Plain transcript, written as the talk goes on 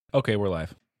Okay, we're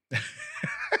live.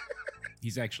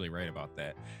 He's actually right about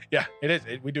that. Yeah, it is.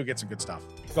 We do get some good stuff.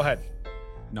 Go ahead.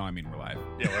 No, I mean we're live.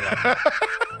 Yeah, we're live.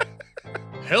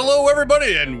 Hello,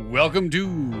 everybody, and welcome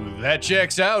to That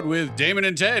Checks Out with Damon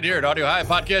and Ted here at Audio High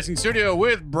Podcasting Studio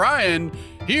with Brian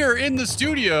here in the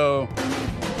studio.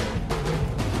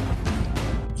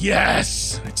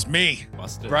 Yes, it's me.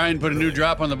 Busted. Brian put a new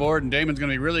drop on the board, and Damon's going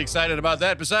to be really excited about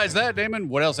that. Besides that, Damon,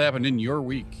 what else happened in your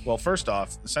week? Well, first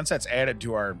off, since that's added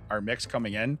to our mix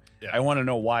coming in, Yeah. I want to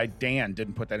know why Dan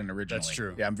didn't put that in originally. That's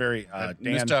true. Yeah, I'm very Dan.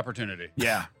 Missed opportunity.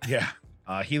 Yeah.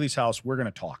 Healy's house. We're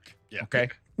gonna talk. Yeah. Okay,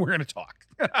 we're gonna talk.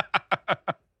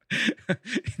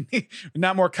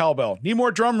 Not more cowbell. Need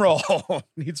more drum roll.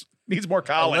 needs more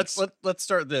Collins. Let's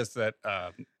start this. That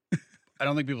I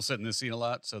don't think people sit in this scene a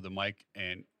lot, so the mic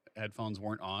and headphones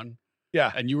weren't on.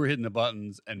 Yeah. And you were hitting the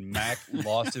buttons, and Mac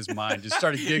lost his mind, just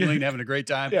started giggling, having a great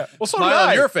time. Yeah. Well, so Smile did on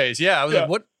I. your face. Yeah. I was Yeah.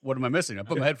 like, what am I missing? I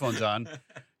put my headphones on.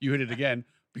 You hit it again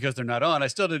because they're not on. I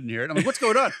still didn't hear it. I'm like, what's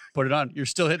going on? Put it on. You're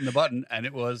still hitting the button, and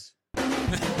it was.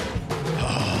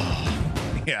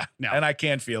 Yeah. Now- And I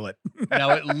can feel it.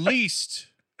 Now at least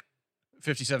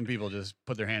 57 people just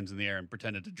put their hands in the air and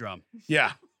pretended to drum.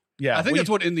 Yeah. Yeah. I think We- that's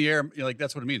what in the air. Like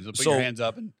that's what it means. Put So- your hands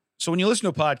up and. So when you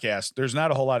listen to a podcast, there's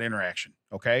not a whole lot of interaction.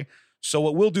 Okay. So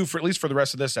what we'll do for at least for the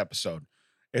rest of this episode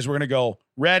is we're going to go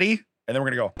ready. And then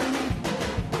we're going to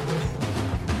go.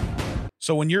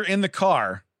 So when you're in the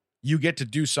car, you get to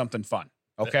do something fun.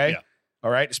 Okay. Yeah. All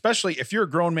right. Especially if you're a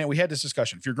grown man. We had this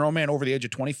discussion. If you're a grown man over the age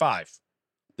of 25,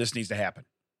 this needs to happen.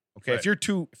 Okay. Right. If you're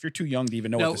too young to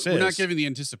even know No, what this we're is. not giving the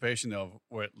anticipation though of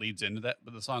where it leads into that,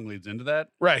 but the song leads into that,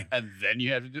 right. and then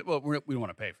you have to do. Well, we don't want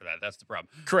to pay for that. That's the problem.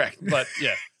 Correct. But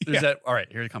yeah, there's Yeah. that. All right,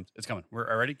 here it comes. It's coming.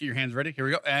 We're ready. Get your hands ready. Here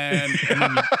we go. And then you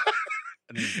go.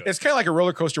 It's kind of like a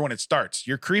roller coaster when it starts.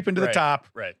 You're creeping to the Right. top.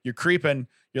 Right. You're creeping.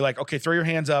 You're like, okay, throw your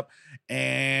hands up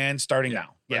and starting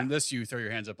now. But Yeah. in this, you throw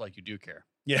your hands up like you do care.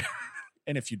 Yeah.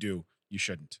 And if you do, you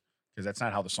shouldn't, because that's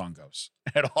not how the song goes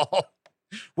at all.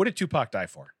 What did Tupac die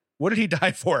for? What did he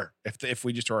die for if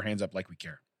we just throw our hands up like we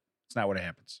care? It's not what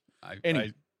happens.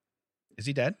 Is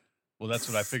he dead? Well, that's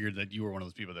what I figured that you were one of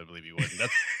those people that believe you wouldn't.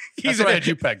 That's He's what I at, had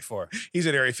you pegged for. he's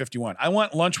at Area 51. I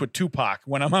want lunch with Tupac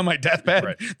when I'm on my deathbed.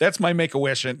 Right. That's my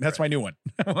Make-A-Wish, and that's my new one.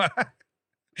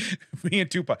 Me and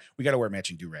Tupac, we got to wear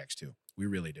matching do-rags too. We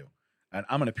really do. And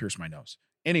I'm going to pierce my nose.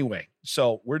 Anyway,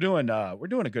 so we're doing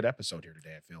a good episode here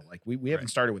today. I feel like we haven't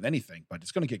started with anything, but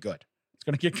it's going to get good. It's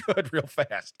going to get good real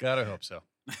fast. Gotta hope so.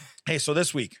 Hey, so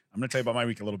this week, I'm going to tell you about my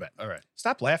week a little bit. All right.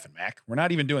 Stop laughing, Mac. We're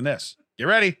not even doing this. Get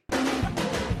ready.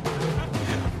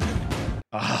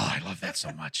 Oh, I love that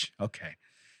so much. Okay.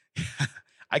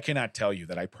 I cannot tell you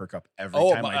that I perk up every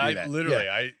time I do that.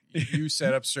 literally, Yeah. you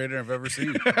sat up straighter than I've ever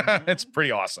seen. It's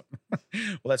pretty awesome.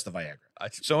 Well, that's the Viagra.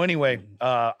 So anyway,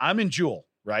 I'm in Jewel,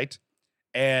 right?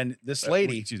 And this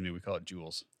lady, excuse me, we call it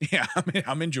Jules. yeah,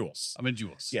 I'm in Jules. I'm in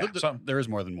Jules. Yeah, so- There is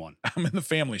more than one. I'm in the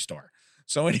family store.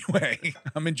 So anyway,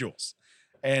 I'm in Jules,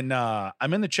 and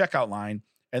I'm in the checkout line,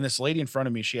 and this lady in front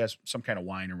of me, she has some kind of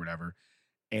wine or whatever,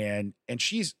 and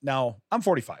she's now I'm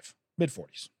 45, mid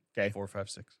 40s. Okay, 4, 5,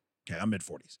 6. okay, I'm mid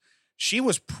 40s. She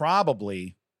was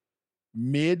probably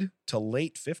mid to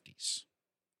late 50s.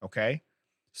 Okay,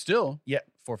 Still, Yeah.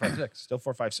 4, 5, 6. still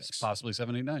 4, 5, 6, Possibly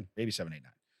 7, 8, 9. maybe 7, 8,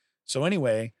 9. So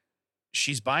anyway,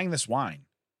 she's buying this wine,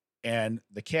 and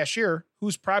the cashier,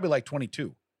 who's probably like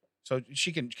 22, so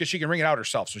she can ring it out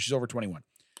herself, so she's over 21.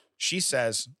 She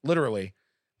says, literally,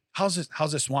 how's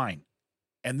this wine?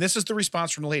 And this is the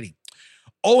response from the lady.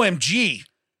 OMG,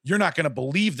 you're not going to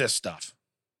believe this stuff.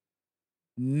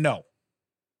 No,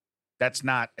 that's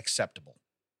not acceptable.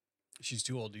 She's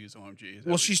too old to use OMG. Is that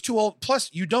Well, what- she's too old. Plus,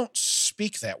 you don't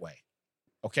speak that way.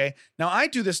 Okay. Now, I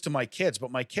do this to my kids,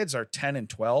 but my kids are 10 and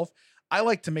 12. I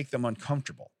like to make them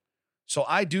uncomfortable. So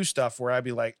I do stuff where I'd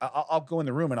be like, I'll go in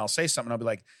the room and I'll say something. I'll be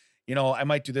like, I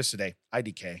might do this today.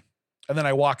 IDK. And then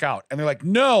I walk out and they're like,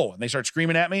 no. And they start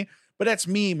screaming at me. But that's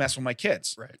me messing with my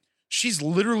kids. Right. She's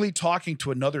literally talking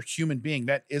to another human being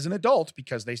that is an adult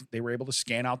because they were able to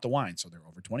scan out the wine. So they're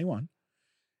over 21.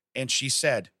 And she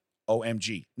said,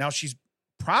 OMG. Now she's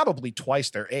probably twice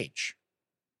their age.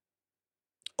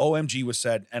 OMG was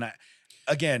said. And I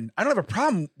don't have a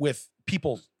problem with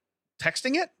people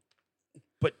texting it,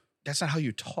 but that's not how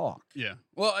you talk. Yeah.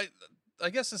 Well, I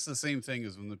guess it's the same thing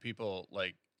as when the people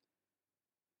like,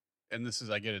 and this is,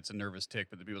 I get it's a nervous tick,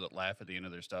 but the people that laugh at the end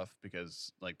of their stuff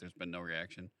because like there's been no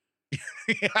reaction.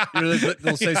 Yeah. You know,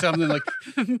 they'll say something like,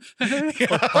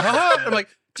 Yeah. I'm like,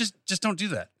 just don't do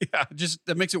that. Yeah.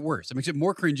 That makes it worse. It makes it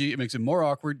more cringy. It makes it more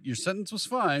awkward. Your sentence was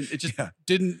fine. It just Yeah.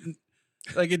 didn't.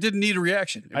 Like, it didn't need a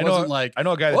reaction. It I know- wasn't like, I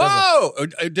know a guy that does. whoa!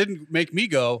 It didn't make me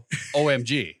go,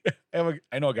 OMG.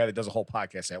 I know a guy that does a whole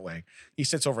podcast that way. He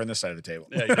sits over on this side of the table.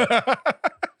 Yeah,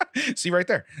 See right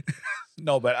there.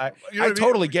 No, but I You know what I mean?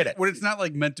 totally get it. When it's not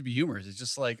like meant to be humorous, it's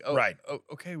just like, oh, Right. oh,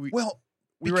 okay, we Well,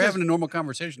 were because- having a normal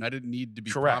conversation. I didn't need to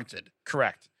be Correct. prompted.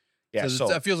 correct. Yeah. So, So,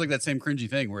 that feels like that same cringy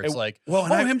thing where it's It- like, well,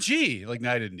 and I- OMG. Like,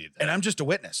 no, I didn't need that. and I'm just a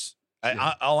witness.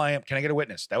 Yeah. All I am. Can I get a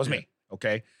witness? That was Yeah. me.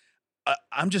 Okay.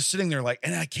 I'm just sitting there like,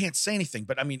 and I can't say anything.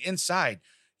 But I mean, inside,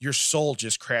 your soul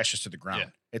just crashes to the ground. Yeah.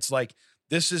 It's like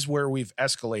this is where we've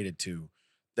escalated to,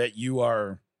 that you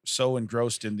are so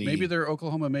engrossed in the. Maybe they're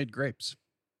Oklahoma made grapes.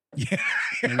 Yeah.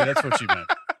 Maybe that's what she meant.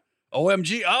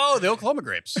 OMG. Oh, the Oklahoma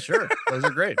grapes. Sure. Those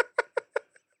are great.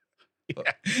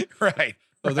 Right.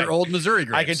 Oh, they're right. old Missouri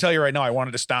grapes. I can tell you right now, I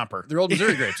wanted to stomp her. They're old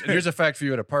Missouri grapes. And here's a fact for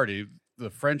you at a party. The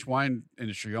French wine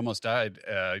industry almost died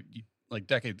like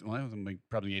decades, well, it was like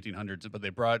probably the 1800s, but they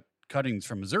brought cuttings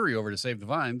from Missouri over to save the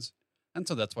vines. And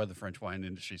so that's why the French wine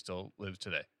industry still lives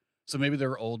today. So maybe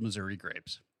they're old Missouri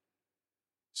grapes.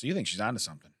 So you think she's onto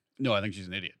something? No, I think she's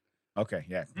an idiot. Okay.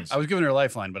 Yeah. 'cause- I was giving her a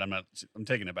lifeline, but I'm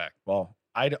taking it back. Well,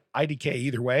 IDK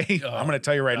either way. I'm going to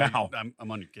tell you right now.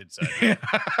 I'm on your kid's side.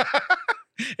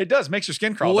 It does. Makes your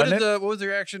skin crawl. Well, doesn't it? what was the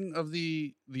reaction of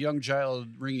the young child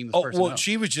ringing this Oh, person well, up?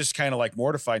 she was just kind of like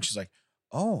mortified. She's like,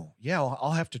 oh, yeah,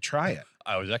 I'll have to try it.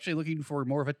 I was actually looking for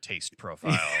more of a taste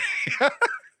profile. I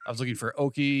was looking for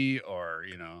oaky or,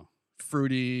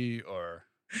 fruity or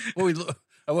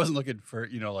I wasn't looking for,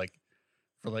 like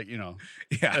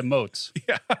Yeah. emotes.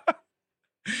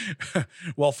 Yeah.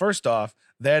 Well, first off,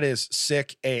 that is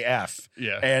sick AF.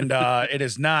 Yeah. And it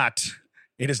is not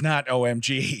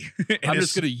OMG. I'm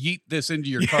just going to yeet this into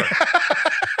your cart.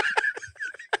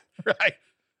 Right.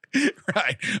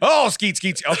 Right. Oh, skeet.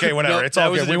 Okay, whatever. Nope, It's that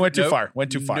all was good. a We went too different- far.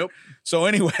 Went too far. Nope. So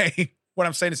anyway, what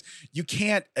I'm saying is you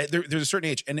can't, there's a certain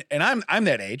age and I'm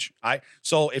that age.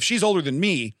 So if she's older than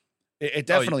me, it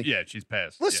definitely, yeah, she's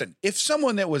passed. Yeah. listen, if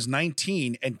someone that was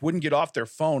 19 and wouldn't get off their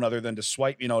phone other than to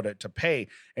swipe, to pay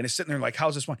and is sitting there like,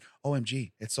 how's this one?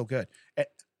 OMG, it's so good.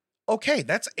 Okay.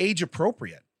 That's age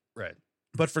appropriate. Right.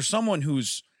 But for someone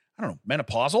who's, I don't know,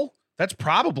 menopausal, that's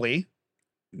probably,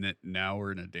 Now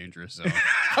we're in a dangerous zone.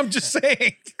 I'm just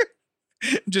saying,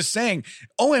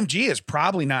 OMG is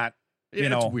probably not,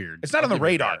 It's weird. it's not on the I'll give you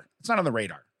radar. that. It's not on the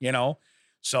radar,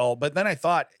 So, but then I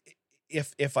thought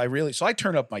if I really, so I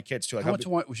turned up my kids too. Like, How much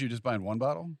was she just buying one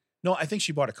bottle? no, I think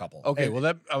she bought a couple. Okay, And-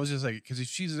 well, I was just like, because if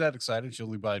she's that excited, she'll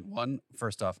only buy one.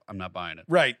 First off, I'm not buying it.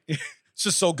 right. It's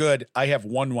just so good. I have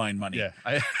one wine money. Yeah,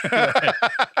 right.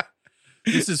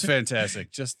 This is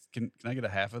fantastic. Just can I get a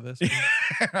half of this?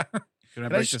 Can I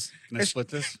break just- this? Can I split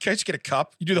this? Can I just get a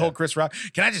cup? You do the whole Chris Rock.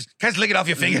 Can I just lick it off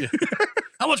your finger?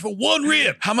 How much for one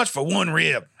rib? How much for one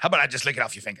rib? How about I just lick it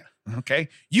off your finger? Okay.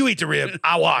 You eat the rib,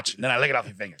 I watch, and then I lick it off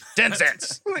your finger. 10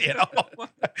 cents.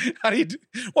 How do you do?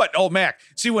 What? Oh, Mac.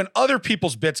 See, when other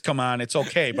people's bits come on, it's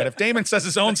okay. But if Damon says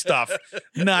his own stuff,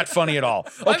 not funny at all.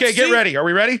 Okay, get ready. Are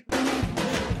we ready?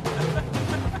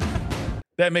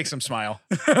 That makes him smile.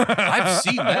 I've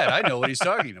seen that. I know what he's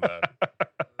talking about.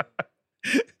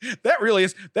 That really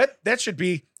is that should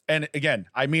be, and again,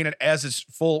 I mean it as its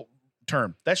full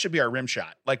term. That should be our rim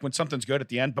shot. Like when something's good at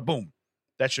the end, but boom,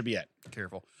 that should be it.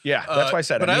 Careful. Yeah, that's why I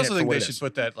said. But I I mean also it for think what they it should is.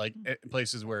 put that like in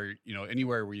places where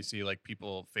anywhere where you see like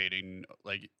people fading,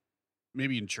 like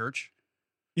maybe in church.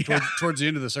 Yeah. Towards the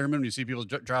end of the sermon, when you see people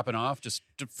dropping off, just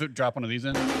drop one of these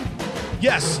in.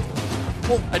 Yes.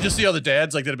 Well, I just see all the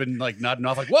dads like that have been like nodding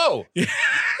off, like, "Whoa,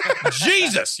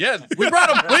 Jesus, yeah, we brought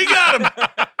him, we got him."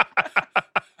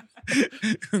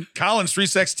 Collins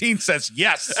 316 says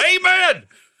yes. Amen.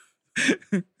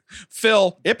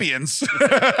 Phil Ippians.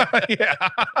 Yeah.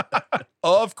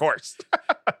 Of course.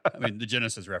 I mean, the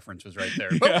Genesis reference was right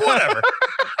there, but whatever.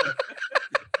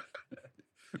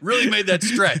 Really made that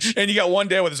stretch. And you got one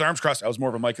dad with his arms crossed. I was more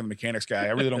of a Mike and the Mechanics guy.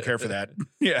 I really don't care for that.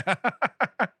 Yeah.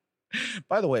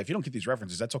 By the way, if you don't get these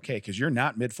references, that's okay because you're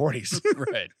not mid 40s.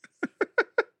 Right.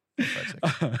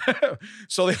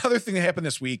 So the other thing that happened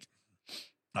this week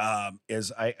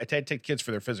is I had to take kids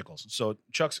for their physicals. So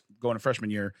Chuck's going to freshman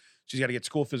year. She's got to get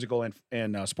school physical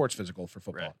and sports physical for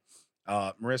football.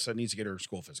 Marissa needs to get her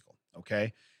school physical.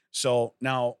 Okay. So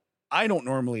now I don't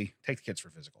normally take the kids for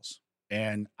physicals.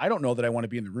 And I don't know that I want to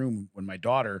be in the room when my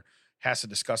daughter has to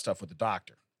discuss stuff with the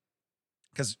doctor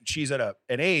because she's at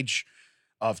an age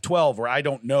of 12 where I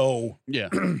don't know. Yeah.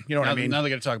 You know what I mean? Now they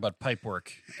got to talk about pipe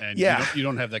work, and Yeah. you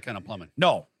don't have that kind of plumbing.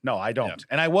 No, I don't. Yeah.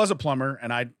 And I was a plumber,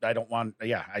 and I don't want.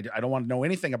 Yeah, I don't want to know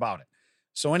anything about it.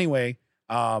 So anyway,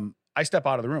 I step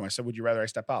out of the room. I said, "Would you rather I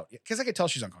step out?" Because I could tell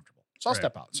she's uncomfortable. So I'll Right.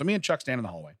 step out. So me and Chuck stand in the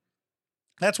hallway.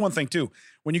 That's one thing too.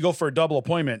 When you go for a double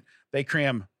appointment, they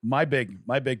cram my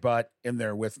big butt in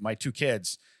there with my 2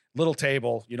 kids, little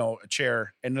table, a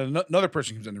chair, and another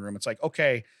person comes in the room. It's like,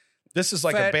 okay, this is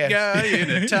like Fat a bad guy in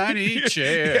a tiny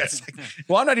chair. Yeah, it's like,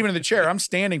 well, I'm not even in the chair. I'm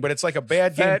standing, but it's like a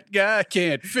bad game. Fat guy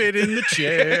can't fit in the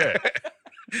chair.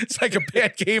 It's like a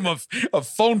bad game of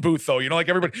phone booth, though. Like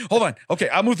everybody, hold on. Okay,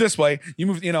 I'll move this way. You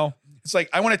move, It's like,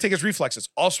 I want to take his reflexes.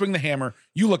 I'll swing the hammer.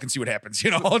 You look and see what happens.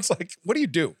 It's like, what do you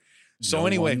do? So No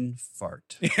anyway. one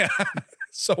fart. Yeah.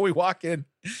 So we walk in.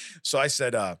 So I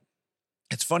said,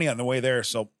 it's funny on the way there.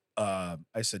 So I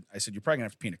said, you're probably gonna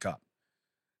have to pee in a cup.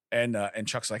 And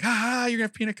Chuck's like, you're gonna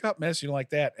have to pee in a cup, miss, like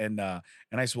that. And I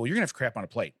said, well, you're gonna have to crap on a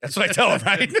plate. That's what I tell him,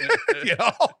 right?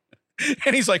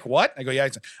 And he's like, what? I go, yeah.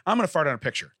 I'm going to fart on a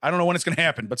picture. I don't know when it's going to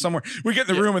happen, but somewhere we get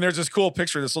in the room and there's this cool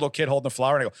picture of this little kid holding the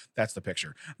flower. And I go, that's the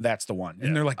picture. That's the one.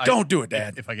 And they're like, don't do it,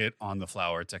 Dad. If I get it on the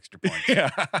flower, it's extra points. Yeah.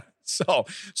 So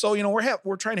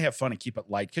we're trying to have fun and keep it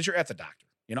light because you're at the doctor.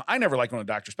 I never liked going to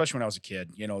the doctor, especially when I was a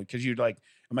kid, because you're like,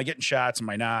 am I getting shots? Am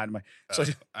I not? So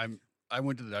I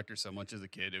went to the doctor so much as a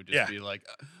kid. It would just be like,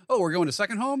 oh, we're going to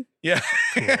second home? Yeah.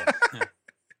 Cool.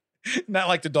 Not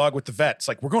like the dog with the vet. It's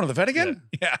like, we're going to the vet again?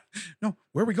 Yeah. No,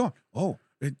 where are we going? Oh,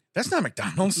 that's not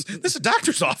McDonald's. This is a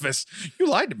doctor's office. You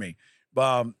lied to me.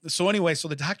 So anyway, so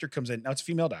the doctor comes in. Now it's a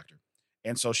female doctor.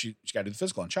 And so she got to do the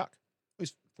physical on Chuck.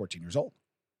 He's 14 years old.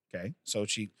 Okay. So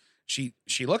she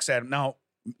looks at him. Now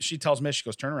she tells Miss, she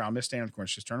goes, turn around. Miss standing in the corner.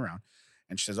 She says, turn around.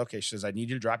 And she says, okay. She says, I need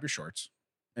you to drop your shorts.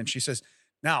 And she says,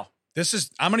 now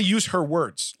I'm going to use her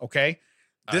words. Okay.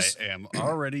 I am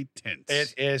already tense.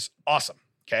 It is awesome.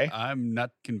 Okay. I'm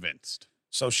not convinced.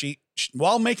 So she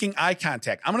while making eye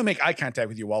contact, I'm going to make eye contact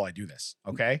with you while I do this.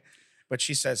 Okay. But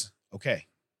she says, okay,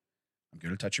 I'm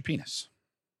going to touch your penis.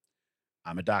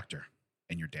 I'm a doctor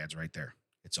and your dad's right there.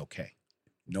 It's okay.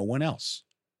 No one else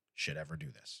should ever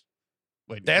do this.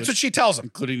 Wait, that's what she tells him.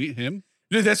 Including him?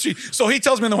 So he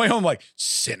tells me on the way home, I'm like,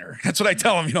 sinner. That's what I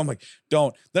tell him. I'm like,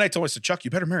 don't. Then I told him, I said, Chuck,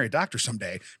 you better marry a doctor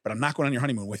someday, but I'm not going on your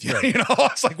honeymoon with you. Right.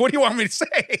 It's like, what do you want me to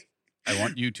say? I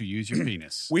want you to use your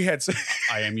penis. We had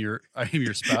I am your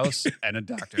spouse and a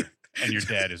doctor, and your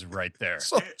dad is right there.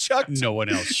 So Chuck, no one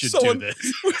else should do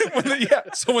this.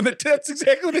 That's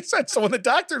exactly what he said. So when the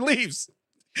doctor leaves,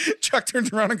 Chuck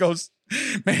turns around and goes,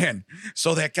 man,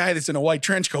 so that guy that's in a white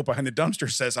trench coat behind the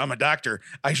dumpster says, I'm a doctor.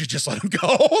 I should just let him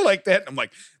go like that. I'm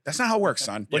like, that's not how it works,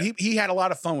 son. But he had a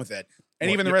lot of fun with it. And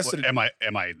even the rest of it. Am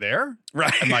I there?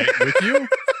 Right. Am I with you?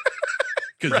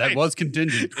 Because that was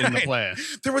contingent in the plan.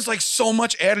 There was like so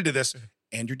much added to this.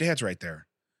 And your dad's right there.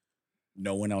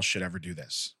 No one else should ever do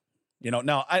this.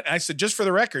 Now I said, just for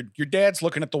the record, your dad's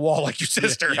looking at the wall like your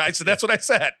sister. I said, that's what I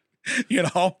said,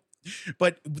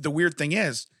 But the weird thing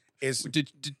is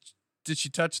did she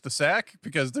touch the sack?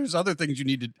 Because there's other things you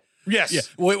need to. Yes. Yeah.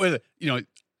 Wait.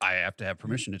 I have to have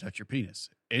permission to touch your penis.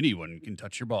 Anyone can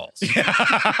touch your balls. Yeah.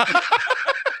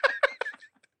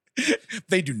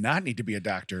 They do not need to be a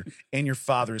doctor, and your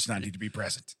father does not need to be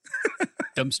present.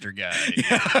 Dumpster guy.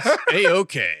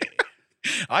 A-okay.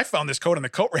 I found this coat on the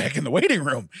coat rack in the waiting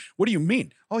room. What do you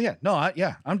mean? Oh, yeah. No,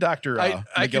 I'm Dr.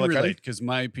 I can relate because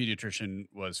my pediatrician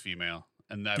was female.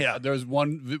 And there was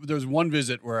one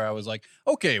visit where I was like,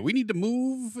 okay, we need to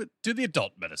move to the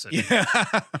adult medicine. Yeah,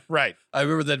 right. I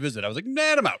remember that visit. I was like,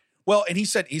 nah, I'm out. Well, and he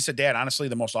said, Dad, honestly,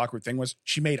 the most awkward thing was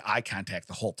she made eye contact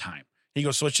the whole time. He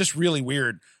goes, so it's just really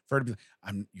weird for her to be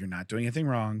like, you're not doing anything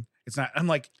wrong. It's not. I'm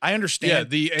like, I understand. Yeah,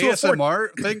 the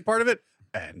ASMR thing part of it.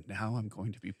 And now I'm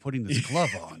going to be putting this glove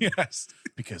on. Yes.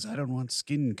 Because I don't want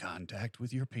skin contact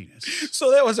with your penis.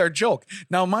 So that was our joke.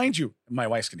 Now, mind you, my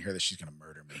wife's going to hear this. She's going to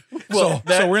murder me. Well,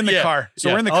 so we're in the car.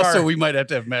 So we're in the car. Also, we might have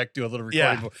to have Mac do a little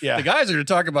recording. Yeah. The guys are going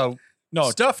to talk about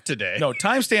stuff today. No,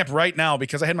 timestamp right now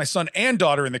because I had my son and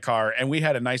daughter in the car and we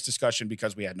had a nice discussion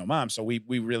because we had no mom. So we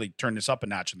really turned this up a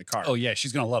notch in the car. Oh, yeah.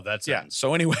 She's going to love that sentence. Yeah.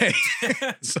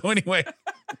 So anyway,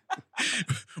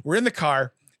 we're in the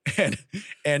car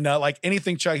and like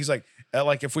anything, Chuck, he's like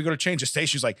if we go to change the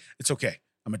station, he's like, it's okay.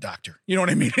 I'm a doctor. You know what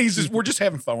I mean? We're just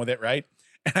having fun with it. Right.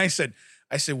 And I said,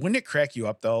 wouldn't it crack you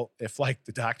up though? If like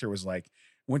the doctor was like,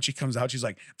 when she comes out, she's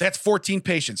like, that's 14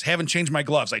 patients. Haven't changed my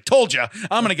gloves. I told you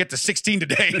I'm going to get to 16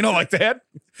 today. Like that.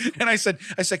 And I said,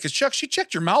 cause Chuck, she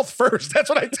checked your mouth first. That's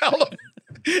what I tell him.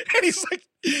 And he's like,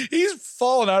 he's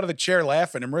falling out of the chair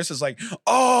laughing. And Marissa's like,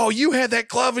 oh, you had that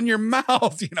glove in your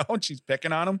mouth, and she's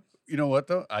picking on him. You know what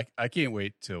though? I can't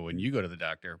wait till when you go to the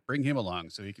doctor, bring him along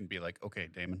so he can be like, okay,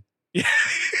 Damon. Yeah.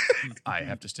 I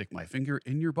have to stick my finger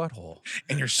in your butthole.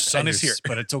 And your son is here.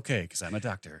 But it's okay because I'm a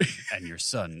doctor and your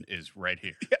son is right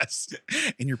here. Yes.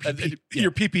 And your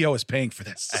PPO is paying for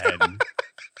this.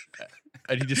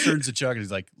 And he just turns to Chuck and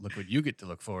he's like, look what you get to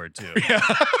look forward to. Yeah.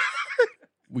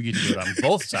 We get to do it on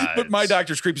both sides. But my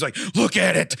doctor's creepy. He's like, look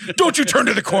at it. Don't you turn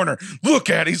to the corner. Look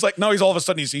at it. He's like, no, he's all of a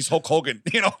sudden, he's Hulk Hogan.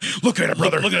 You know, look at it,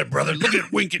 brother. Look at it, brother. Look at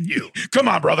it, wink at you. Come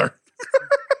on, brother.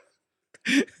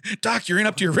 Doc, you're in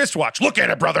up to your wristwatch. Look at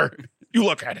it, brother. You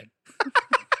look at it.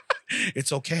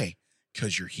 It's okay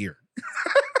because you're here.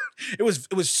 It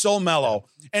was so mellow.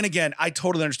 And again, I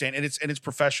totally understand. And it's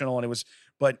professional. And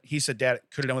but he said, Dad,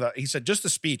 could have done without. He said just the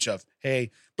speech of, hey,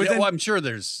 but yeah, then, well, I'm sure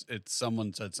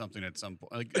someone said something at some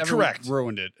point. Like, correct.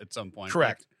 Ruined it at some point.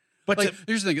 Correct. But like,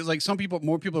 here's the thing: is like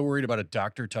more people are worried about a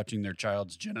doctor touching their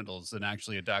child's genitals than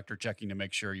actually a doctor checking to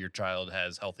make sure your child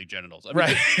has healthy genitals. I mean,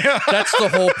 right. That's the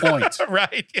whole point.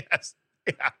 Right. Yes.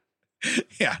 Yeah.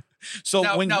 Yeah. So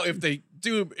now if they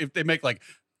make like,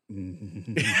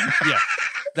 yeah,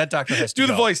 that doctor has to do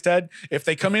the go. voice, Ted. If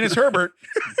they come in as Herbert,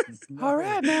 All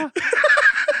right, now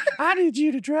I need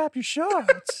you to drop your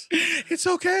shorts. it's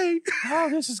okay. Oh,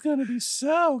 this is going to be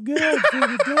so good for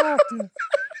the doctor.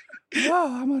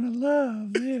 Oh, I'm going to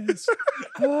love this.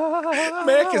 Oh.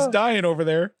 Mac is dying over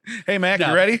there. Hey, Mac, No.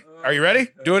 you ready? Are you ready?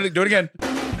 Do it again.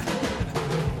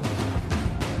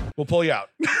 We'll pull you out.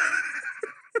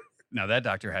 Now that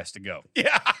doctor has to go.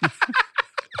 Yeah.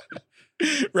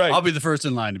 Right. I'll be the first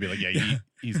in line to be like, yeah,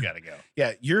 he's got to go.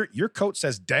 Yeah, your coat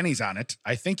says Denny's on it.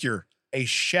 I think you're a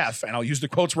chef, and I'll use the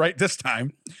quotes right this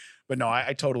time. But no,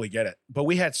 I totally get it. But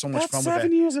we had so much That fun 7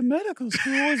 with years of medical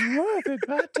school is worth it.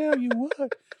 I tell you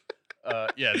what.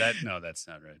 Yeah, that's not right.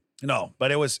 that. No,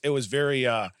 but it was very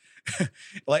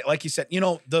like you said, you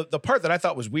know, the part that I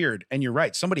thought was weird, and you're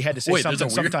right. Somebody had to say Wait, there's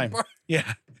something a weird sometime. part?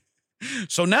 Yeah.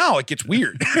 So now it gets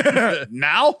weird.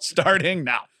 Starting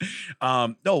now.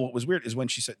 No, what was weird is when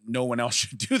she said no one else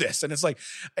should do this. And it's like,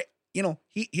 you know,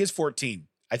 he is 14.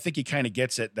 I think he kind of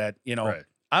gets it that, you know, Right.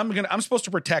 I'm supposed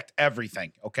to protect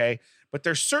everything. Okay. But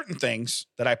there's certain things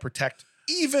that I protect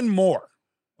even more.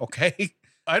 Okay.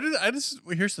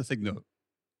 Here's the thing though.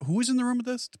 Who was in the room at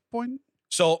this point?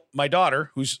 So my daughter,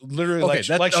 who's literally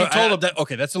Okay, like she told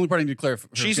him, that's the only part I need to clarify.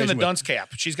 she's in the dunce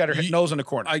cap. She's got her nose in the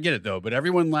corner. I get it though, but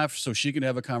everyone left so she could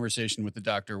have a conversation with the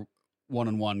doctor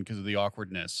one-on-one because of the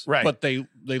awkwardness. Right. But they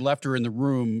left her in the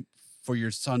room for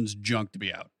your son's junk to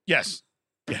be out. Yes.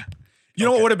 Yeah. You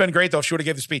know what would have been great though if she would have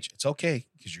gave the speech? It's okay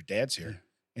because your dad's here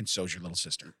and so's your little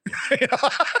sister. You know?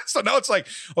 So now it's like,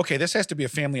 okay, this has to be a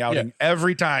family outing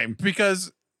every time.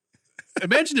 Because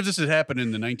imagine if this had happened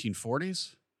in the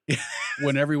 1940s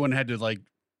when everyone had to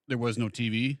there was no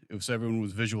TV. Everyone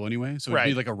was visual anyway. So it'd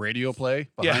be like a radio play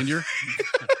behind you.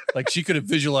 Like she could have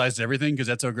visualized everything because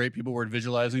that's how great people were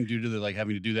visualizing due to the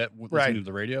having to do that with listening to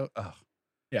the radio. Oh,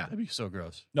 yeah. That'd be so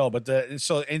gross. No, but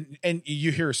and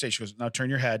you hear her say, she goes, now turn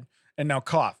your head and now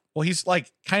cough. Well, he's like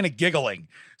kind of giggling.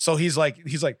 So he's like,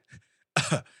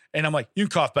 and I'm like, you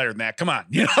can cough better than that. Come on.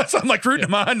 You know, so I'm like rooting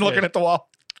him on, looking at the wall.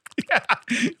 Yeah.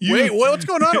 Wait, what's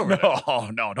going on over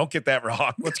there? No, don't get that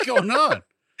wrong. What's going on?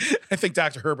 I think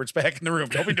Dr. Herbert's back in the room.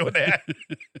 Don't be doing that.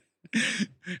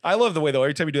 I love the way though.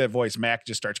 Every time you do that voice, Mac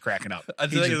just starts cracking up. I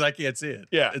think I can't see it.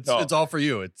 Yeah, it's all for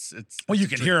you. It's well, you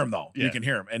can hear him though. Yeah. You can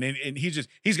hear him, and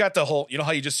he's got the whole. You know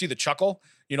how you just see the chuckle.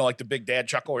 You know, like the big dad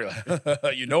chuckle. Where you're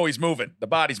like, you know, he's moving. The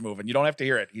body's moving. You don't have to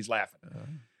hear it. He's laughing.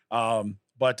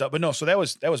 But no. So that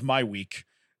was my week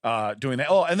doing that.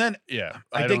 Oh, and then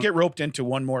I did get roped into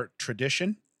one more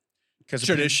tradition.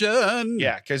 Tradition.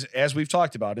 Yeah, because as we've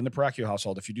talked about in the Paracchio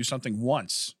household, if you do something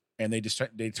once and they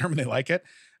determine they like it,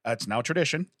 it's now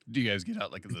tradition. Do you guys get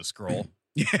out the scroll?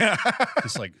 Yeah.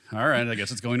 It's like, all right, I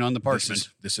guess it's going on the parchment.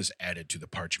 This is added to the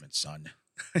parchment, son.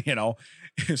 You know,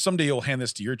 someday you'll hand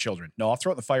this to your children. No, I'll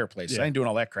throw it in the fireplace. I ain't doing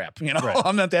all that crap. You know, Right.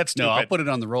 I'm not that stupid. No, I'll put it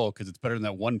on the roll because it's better than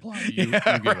that one ply you give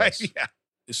us. Yeah.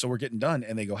 So we're getting done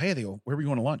and they go, where are we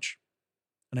going to lunch?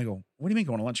 And I go, what do you mean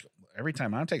going to lunch? Every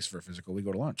time Mom takes for a physical, we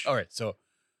go to lunch. All right. So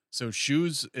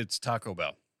shoes, it's Taco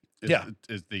Bell.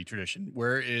 Is the tradition.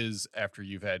 Where is after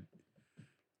you've had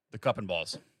the cup and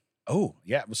balls? Oh,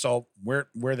 yeah. So where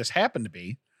this happened to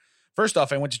be, first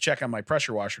off, I went to check on my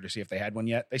pressure washer to see if they had one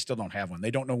yet. They still don't have one.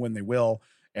 They don't know when they will,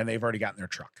 and they've already gotten their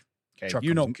truck. Okay.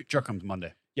 Truck comes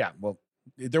Monday. Yeah. Well,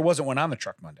 there wasn't one on the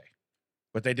truck Monday,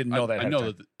 but they didn't know that. I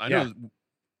know that. I know.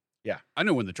 Yeah. I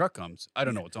know when the truck comes. I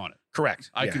don't know what's on it. Correct.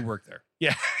 I could work there.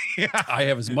 Yeah. Yeah. I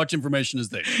have as much information as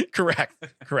they do. Correct.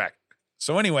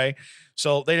 So anyway,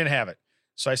 so they didn't have it.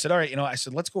 So I said, all right, I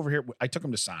said, let's go over here. I took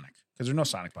them to Sonic because there's no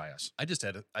Sonic by us. I just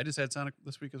had Sonic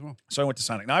this week as well. So I went to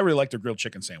Sonic. Now I really like their grilled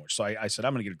chicken sandwich. So I said,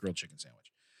 I'm going to get a grilled chicken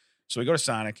sandwich. So we go to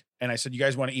Sonic and I said, you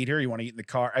guys want to eat here? You want to eat in the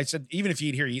car? I said, even if you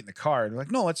eat here, you eat in the car. They're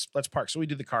like, no, let's park. So we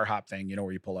did the car hop thing,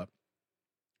 where you pull up.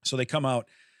 So they come out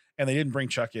and they didn't bring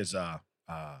Chuck his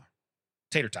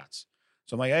tater tots.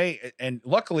 So I'm like, hey, and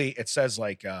luckily it says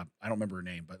like, I don't remember her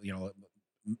name, but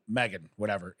Megan,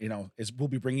 whatever, we'll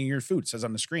be bringing your food. It says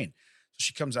on the screen. So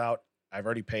she comes out. I've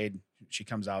already paid. She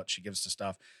comes out. She gives the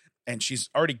stuff. And she's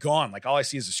already gone. Like all I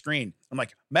see is a screen. I'm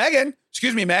like, Megan,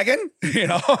 excuse me, Megan.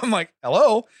 I'm like,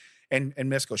 hello. And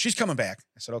Miss goes, she's coming back.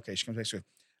 I said, okay. She comes back. She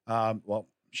goes, well,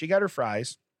 she got her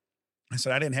fries. I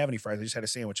said, I didn't have any fries. I just had a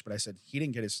sandwich. But I said, he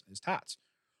didn't get his tots.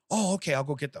 Oh, okay. I'll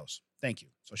go get those. Thank you.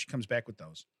 So she comes back with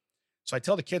those. So I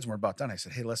tell the kids when we're about done, I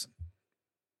said, hey, listen,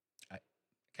 I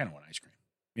kind of want ice cream.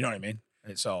 You know what I mean?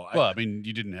 And so I mean,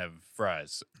 you didn't have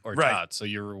fries or tots, so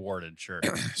you're rewarded, sure.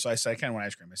 So I said, I kind of want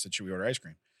ice cream. I said, should we order ice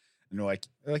cream? And they're like,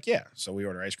 yeah. So we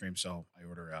order ice cream. So I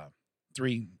order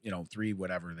 3, 3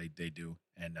 whatever they do,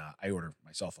 and I order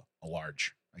myself a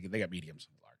large. Like they got mediums,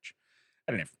 large.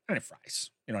 I didn't have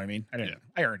fries. You know what I mean?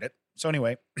 I earned it. So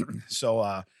anyway,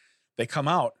 so they come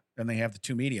out and they have the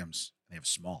 2 mediums. And they have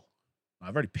small.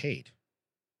 I've already paid.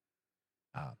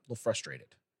 A little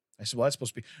frustrated. I said, well, that's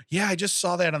supposed to be, yeah, I just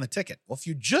saw that on the ticket. Well, if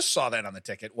you just saw that on the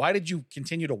ticket, why did you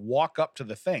continue to walk up to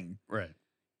the thing? Right.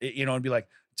 And be like,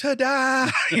 ta-da,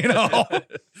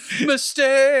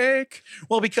 mistake.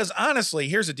 Well, because honestly,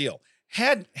 here's the deal.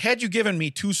 Had you given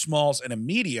me 2 smalls and a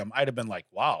medium, I'd have been like,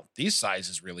 wow, these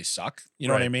sizes really suck. You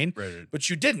know what I mean? Right. But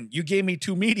you didn't. You gave me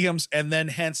 2 mediums and then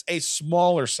hence a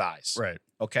smaller size. Right.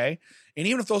 Okay. And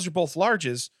even if those are both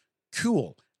larges,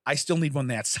 cool. I still need one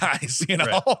that size,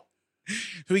 Right.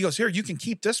 So he goes, here, you can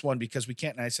keep this one because we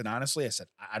can't. And I said, honestly,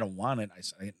 I don't want it. I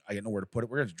said, I got nowhere to put it.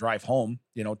 We're going to drive home,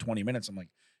 20 minutes. I'm like,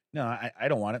 no, I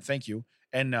don't want it. Thank you.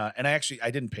 And I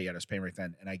didn't pay yet. I was paying right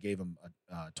then. And I gave him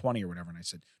a 20 or whatever. And I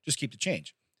said, just keep the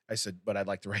change. I said, but I'd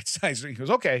like the right size. He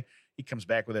goes, okay. He comes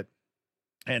back with it.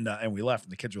 And we left.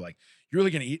 And the kids were like, you're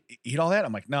really going to eat all that?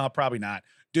 I'm like, no, probably not.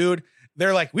 Dude,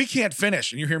 they're like, we can't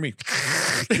finish. And you hear me,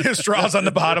 straws on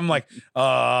the bottom. Like,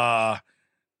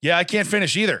 yeah, I can't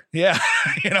finish either. Yeah.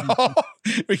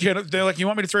 We can't. They're like, you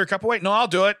want me to throw your cup away? No, I'll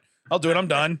do it. I'm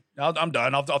done. I'm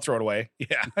done. I'll throw it away.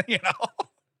 Yeah.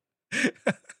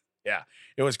 Yeah,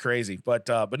 it was crazy. But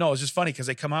no, it was just funny because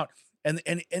they come out and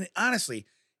honestly,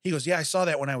 he goes, yeah, I saw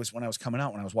that when I was coming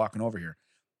out, when I was walking over here.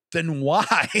 Then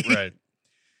why? Right.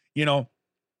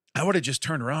 I would have just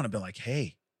turned around and been like,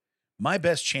 hey, my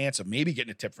best chance of maybe getting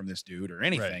a tip from this dude or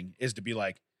anything is to be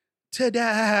like,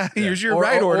 ta-da, here's your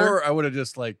right order. Or I would have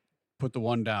just put the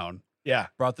one down. Yeah.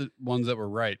 Brought the ones that were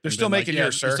right. They're still making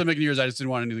yours, sir. They're still making yours. I just didn't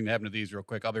want anything to happen to these real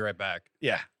quick. I'll be right back.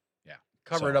 Yeah.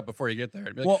 Cover it up before you get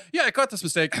there. Be like, yeah, I caught this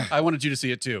mistake. I wanted you to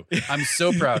see it too. I'm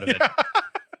so proud of it.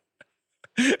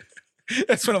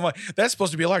 That's what I'm like. That's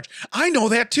supposed to be a large. I know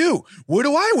that too. What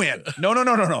do I win? No.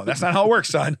 That's not how it works,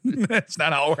 son. That's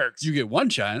not how it works. You get one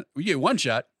shot.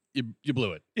 You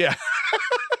blew it. Yeah.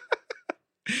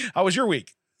 How was your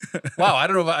week? Wow, I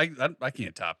don't know if I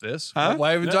can't top this. Huh?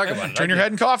 Why even talk about it? Turn your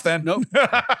head and cough then. Nope.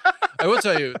 I will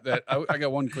tell you that I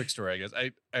got one quick story, I guess.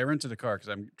 I rented a car because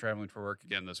I'm traveling for work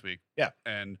again this week. Yeah.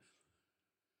 And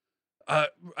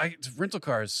rental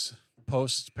cars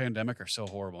post-pandemic are so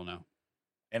horrible now.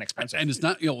 And expensive. And it's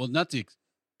not, not the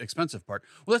expensive part.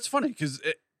 Well, that's funny because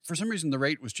for some reason the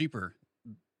rate was cheaper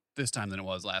this time than it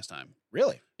was last time.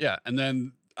 Really? Yeah. And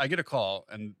then I get a call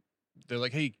and they're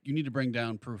like, hey, you need to bring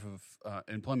down proof of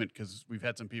employment because we've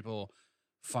had some people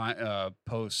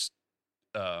post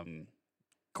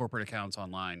corporate accounts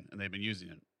online and they've been using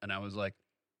it. And I was like,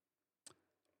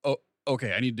 oh,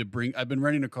 okay, I've been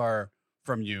renting a car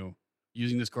from you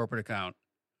using this corporate account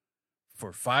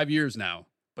for 5 years now,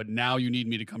 but now you need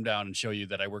me to come down and show you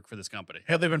that I work for this company.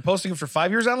 Have they been posting it for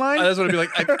 5 years online? That's what I'd be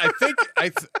like.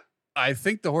 I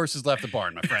think the horse has left the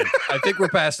barn, my friend. I think we're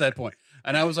past that point.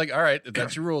 And I was like, all right, if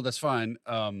that's your rule, that's fine.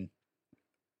 And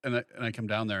I come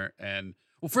down there and,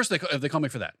 well, first they call me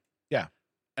for that. Yeah.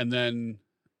 And then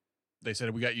they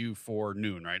said, we got you for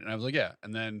noon, right? And I was like, yeah.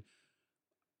 And then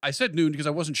I said noon because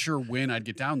I wasn't sure when I'd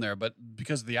get down there, but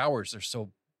because of the hours, they're so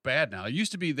bad now. It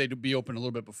used to be they'd be open a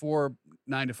little bit before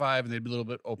 9 to 5 and they'd be a little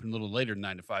bit open a little later than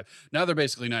 9 to 5. Now they're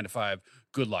basically 9 to 5.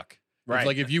 Good luck. Right. It's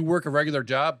like if you work a regular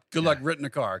job, good luck renting a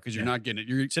car because you're not getting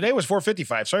it. Today was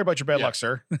 4:55. Sorry about your bad luck,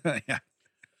 sir. Yeah.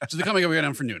 So they come and go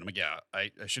down for noon. I'm like, yeah, I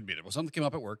should be there. Well, something came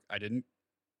up at work. I didn't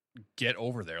get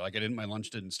over there. My lunch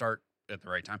didn't start at the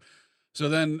right time. So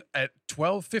then at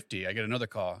 12:50, I get another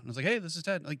call. And I was like, hey, this is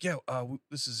Ted. Like, yeah,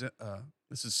 this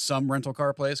is some rental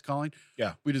car place calling.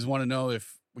 Yeah. We just want to know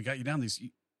if we got you down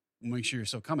make sure you're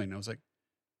still coming. And I was like,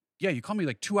 yeah, you called me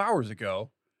like 2 hours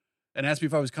ago and asked me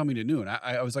if I was coming to noon.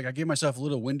 I was like, I gave myself a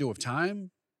little window of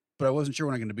time, but I wasn't sure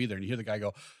when I'm going to be there. And you hear the guy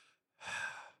go,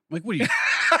 I'm like, what do you...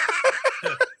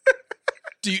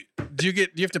 Do you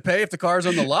have to pay if the car's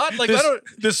on the lot? Like,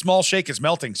 this small shake is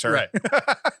melting, sir. Right.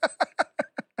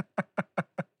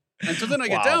 And so then I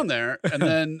get Wow. down there, and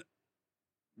then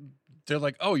they're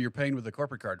like, "Oh, you're paying with a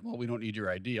corporate card. Well, we don't need your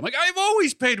ID." I'm like, "I've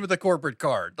always paid with a corporate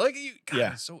card." Like, God,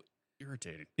 Yeah. it's so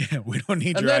irritating. Yeah, we don't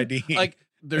need And your then, ID. Like,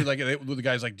 they're like, the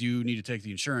guy's like, "Do you need to take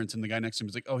the insurance?" And the guy next to him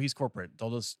is like, "Oh, he's corporate.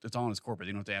 It's all on his corporate.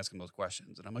 You don't have to ask him those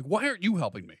questions." And I'm like, "Why aren't you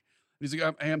helping me?" And he's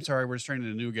like, "Hey, I'm sorry, we're just training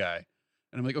a new guy."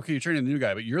 And I'm like, "Okay, you're training a new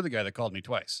guy, but you're the guy that called me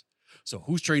twice. So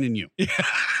who's training you?"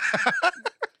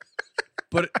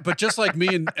 But just like me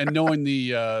and knowing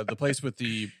the place with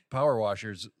the power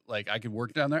washers, like I could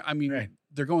work down there. I mean, Right.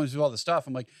 they're going through all the stuff.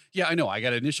 I'm like, yeah, I know. I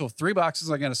got initial 3 boxes.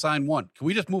 I got to sign 1. Can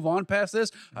we just move on past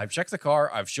this? I've checked the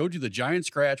car. I've showed you the giant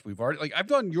scratch. We've already I've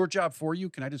done your job for you.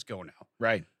 Can I just go now?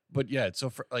 Right. But yeah, it's so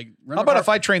for like. How about if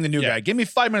I train the new Yeah. guy? Give me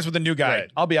 5 minutes with the new guy.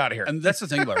 Right. I'll be out of here. And that's the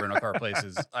thing about rental car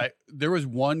places. There was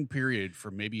one period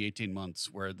for maybe 18 months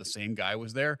where the same guy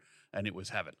was there, and it was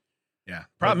heaven. Yeah.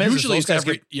 Problem is usually those guys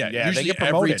every get, usually they get every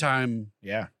promoted. time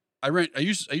Yeah. I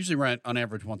usually rent on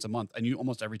average once a month, and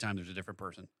almost every time there's a different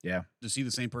person. Yeah. To see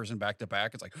the same person back to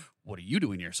back, it's like, what are you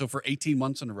doing here? So for 18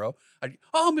 months in a row,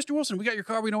 oh, Mr. Wilson, we got your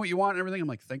car. We know what you want and everything. I'm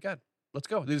like, thank God. Let's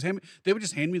go. They would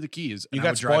just hand me the keys. You and I got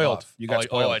would drive spoiled. off. You got Oh,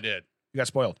 spoiled. I did. You got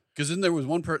spoiled. Because then there was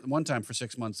one time for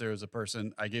 6 months, there was a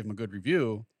person, I gave him a good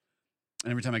review.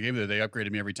 And every time I gave it, they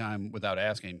upgraded me every time without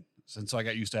asking. And so I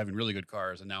got used to having really good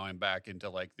cars. And now I'm back into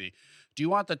like do you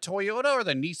want the Toyota or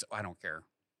the Nissan? I don't care.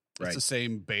 It's Right. the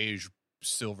same beige,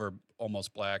 silver,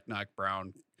 almost black, not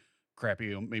brown,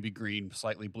 crappy, maybe green,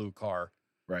 slightly blue car.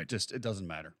 Right. Just, it doesn't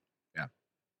matter. Yeah.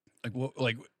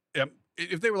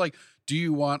 If they were like, do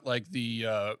you want like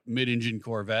the mid-engine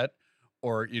Corvette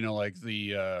or, like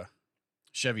the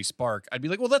Chevy Spark? I'd be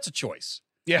like, well, that's a choice.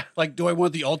 Yeah. Like, do I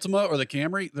want the Altima or the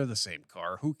Camry? They're the same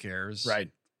car. Who cares?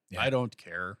 Right. Yeah. I don't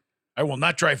care. I will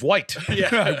not drive white. Yeah.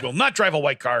 I will not drive a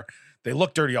white car. They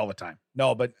look dirty all the time.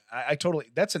 No, but I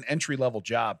totally, that's an entry level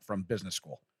job from business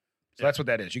school. So that's what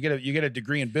that is. You get a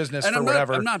degree in business And for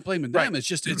whatever. I'm not blaming Right. them. It's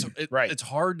just Right. It's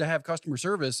hard to have customer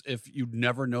service if you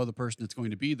never know the person that's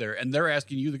going to be there, and they're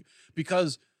asking you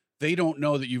because they don't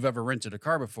know that you've ever rented a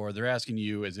car before. They're asking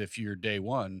you as if you're day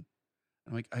one.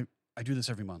 I'm like, I do this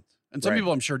every month, and some Right.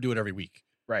 people I'm sure do it every week.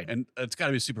 Right. And it's got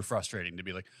to be super frustrating to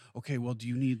be like, okay, well, do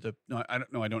you need no,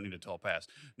 I don't need a toll pass.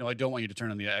 No, I don't want you to turn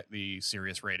on the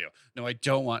Sirius radio. No, I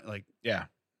don't want Yeah.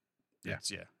 Yeah.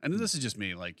 yeah. And this is just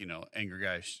me, angry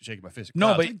guy shaking my fist. at No,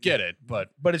 clouds. but- I get it,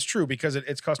 but But it's true because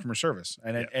it's customer service.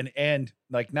 And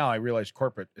like now I realize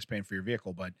corporate is paying for your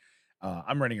vehicle, but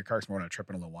I'm renting a car tomorrow on a trip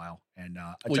in a little while. And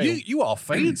I well, tell you all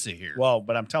fancy here.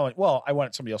 but I'm telling, I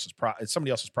want somebody else's it's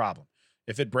somebody else's problem.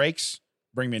 If it breaks,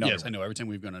 bring me another yes, I one. know. Every time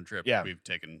we've gone on a trip, Yeah. we've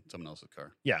taken someone else's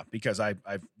car. Yeah, because I've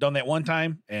done that one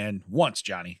time and once,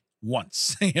 Johnny,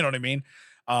 once. You know what I mean?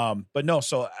 But no,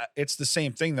 so it's the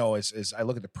same thing though. Is I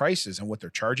look at the prices and what they're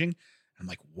charging, I'm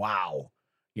like, wow,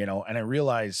 and I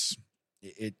realize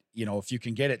it. If you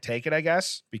can get it, take it. I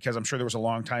guess because I'm sure there was a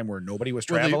long time where nobody was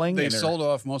traveling. They and they're- sold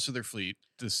off most of their fleet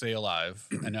to stay alive,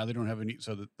 and now they don't have any.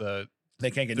 So that they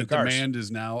can't get the new cars. demand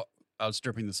is now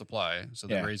outstripping the supply. So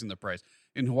they're Yeah. raising the price.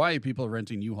 In Hawaii, people are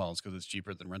renting U-Hauls because it's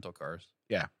cheaper than rental cars.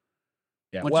 Yeah.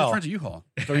 Why don't you just rent a U-Haul?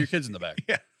 Throw your kids in the back.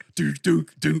 Yeah. Dunk,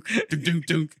 dunk, dunk, dunk, dunk,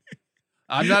 dunk.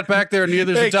 I'm not back there.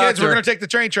 Neither's Hey a doctor. kids, we're gonna take the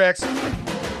train tracks.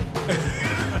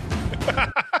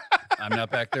 I'm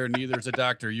not back there. Neither's a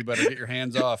doctor. You better get your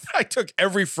hands off. I took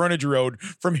every frontage road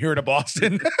from here to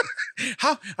Boston.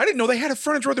 How? I didn't know they had a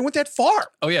frontage road that went that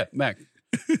far. Oh yeah, Mac.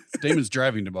 Damon's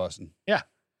driving to Boston.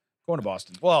 Going to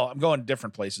Boston. Well, I'm going to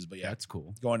different places, but yeah, That's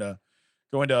cool. going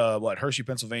to what, Hershey,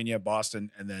 Pennsylvania,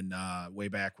 Boston, and then way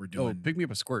back we're Oh, doing pick me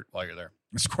up a squirt while you're there.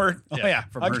 a squirt. Oh Yeah, yeah,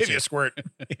 from I'll give Hershey. you a squirt.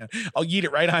 Yeah. I'll yeet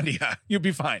it right onto you. You'll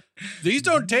be fine. These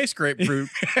don't taste grapefruit.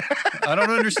 I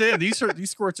don't understand. These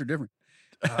squirts are different.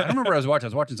 I remember I was watching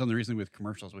something recently with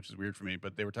commercials, which is weird for me,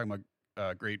 but they were talking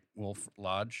about Great Wolf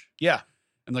Lodge. Yeah,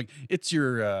 And like, it's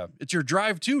your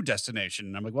drive-to destination.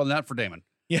 And I'm like, well, not for Damon.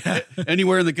 yeah.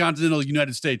 Anywhere in the continental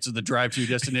United States is the drive-to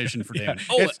destination for Damon.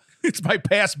 Yeah. It's my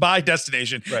pass-by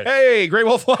destination. Right. Hey, Great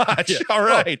Wolf Lodge. Yeah. All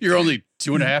right. You're only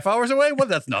 2.5 hours away? Well,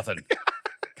 that's nothing.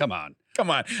 Come on.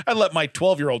 Come on. I let my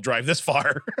 12-year-old drive this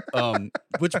far.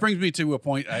 Which brings me to a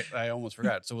point I almost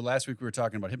forgot. So last week we were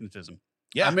talking about hypnotism.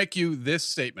 Yeah. I make you this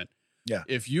statement. Yeah.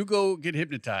 If you go get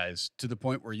hypnotized to the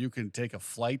point where you can take a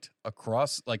flight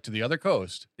across, like to the other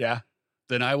coast, Yeah.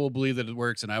 then I will believe that it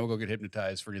works and I will go get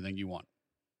hypnotized for anything you want.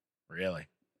 Really?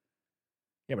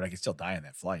 Yeah, but I can still die on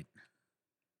that flight.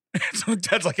 So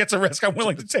Ted's like, it's a risk I'm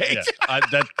willing to take. Yeah.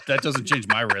 That doesn't change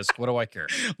my risk. What do I care?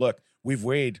 Look, we've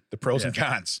weighed the pros and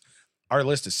cons. Our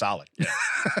list is solid.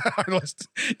 Our list,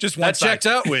 just one That side. checks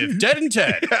out with Dead and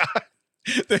Ted. Yeah.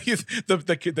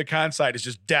 The con side is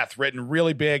just death written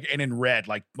really big and in red,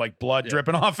 like blood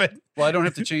dripping off it. Well, I don't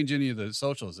have to change any of the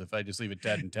socials if I just leave it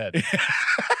Ted and Ted.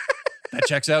 That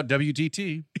checks out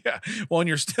WTT. Yeah. Well, and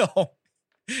you're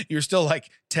still like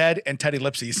Ted and Teddy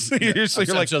Lipsies.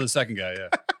 You're like, so the second guy, yeah.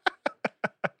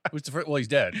 Who's the first? Well, he's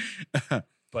dead.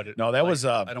 But no, that was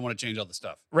I don't want to change all the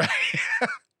stuff. right.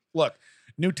 Look,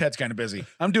 new Ted's kind of busy.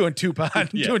 I'm doing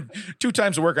doing 2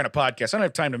 times the work on a podcast. I don't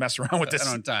have time to mess around with this. I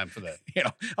don't have time for that. You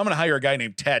know, I'm going to hire a guy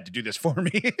named Ted to do this for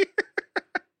me.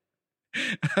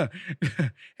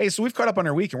 Hey, so we've caught up on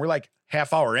our week and we're like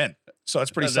half hour in. So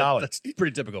that's pretty solid. That's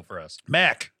pretty typical for us.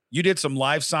 Mac, you did some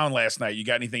live sound last night. You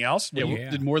got anything else? Yeah, Yeah.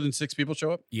 Did more than 6 people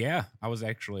show up? Yeah, I was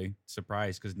actually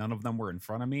surprised because none of them were in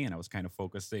front of me, and I was kind of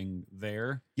focusing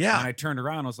there. Yeah. And I turned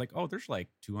around, I was like, "Oh, there's like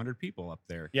 200 people up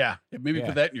there." Yeah. Yeah, maybe Yeah.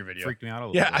 put that in your video. Freaked me out a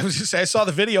little. Yeah. bit. I was just saying, I saw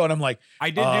the video and I'm like, I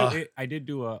did Uh, do it. I did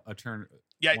do a turn.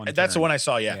 yeah, one that's the turn. one I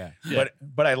saw. Yeah. Yeah.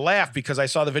 But I laughed because I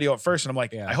saw the video at first and I'm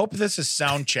like, Yeah. I hope this is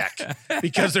sound check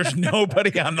because there's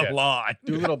nobody on the Yeah. lawn.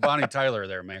 Do a little Bonnie Tyler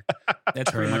there, man.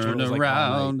 That's pretty much what it was like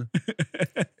all night.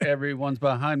 Everyone's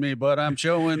behind me, but I'm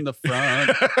showing the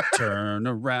front. Turn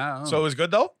around. So it was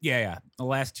good though? Yeah, yeah. The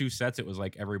last 2 sets, it was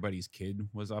like everybody's kid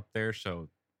was up there, so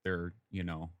they're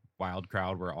wild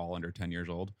crowd were all under 10 years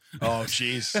old. Oh,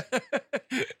 jeez.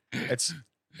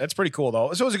 That's pretty cool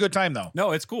though. So it was a good time though.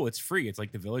 No, it's cool. It's free. It's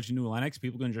like the Village in New Lenox.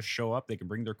 People can just show up. They can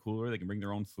bring their cooler. They can bring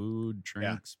their own food,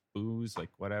 drinks, booze, like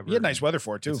whatever. You had nice weather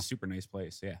for it too. It's It a super nice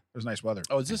place. Yeah. was nice weather.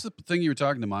 Oh, is this the thing you were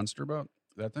talking to Monster about?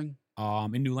 That thing?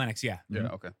 In New Lenox, yeah. Yeah,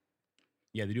 Mhm. okay.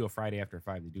 Yeah, they do a Friday after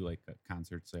 5. They do like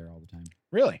concerts there all the time.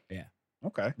 Really? Yeah.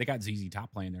 Okay. They got ZZ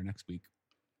Top playing there next week.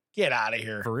 Get out of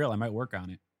here. For real, I might work on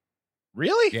it.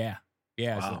 Really? Yeah.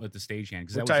 Yeah, Wow. so with the stagehand.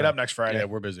 'Cause We're that was tied a- up next Friday. Yeah,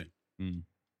 we're busy.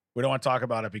 We don't want to talk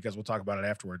about it because we'll talk about it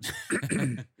afterwards.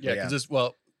 Yeah, because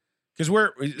because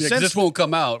this since won't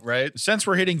come out, right? since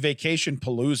we're hitting vacation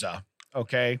palooza,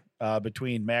 okay,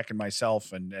 between Mac and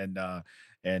myself and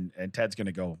Ted's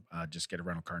gonna go just get a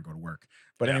rental car and go to work.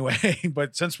 But Yeah. anyway,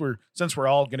 but since we're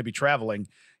all gonna be traveling,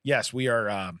 yes, we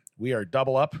are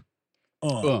double up.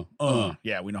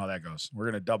 Yeah, we know how that goes. We're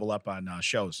gonna double up on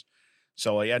shows.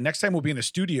 So yeah, next time we'll be in the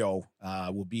studio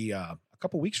will be a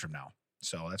couple weeks from now.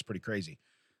 So that's pretty crazy.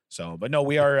 So, but no,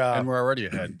 we are. And we're already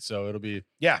ahead, so it'll be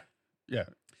Yeah.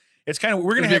 It's kind of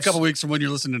we're gonna gonna be a have couple weeks from when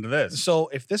you're listening to this. So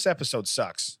if this episode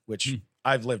sucks, which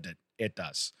I've lived it, it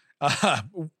does.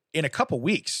 In a couple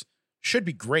weeks should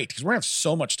be great because we're gonna have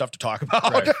so much stuff to talk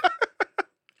about. Right.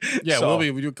 Yeah, So-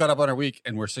 we do cut up on our week,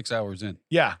 and we're 6 hours in.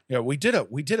 Yeah. We did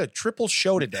a triple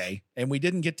show today, and we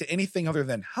didn't get to anything other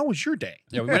than how was your day?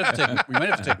 Yeah, we might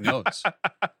have to take notes.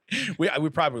 We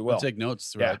probably will. We'll take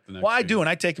notes throughout Yeah. the next. Well, I few. do, and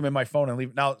I take them in my phone and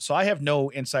leave. Now, so I have no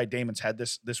inside Damon's head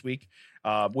this week,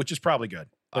 which is probably good.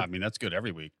 I mean, that's good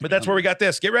every week. But that's where we got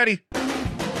this. Get ready.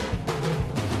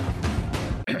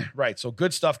 Right. So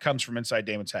good stuff comes from inside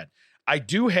Damon's head. I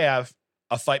do have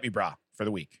a Fight Me Bra for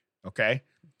the week. Okay.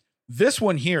 This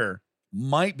one here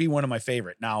might be one of my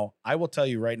favorite. Now, I will tell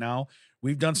you right now,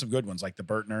 we've done some good ones like the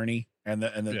Bert and Ernie and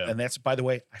that's, by the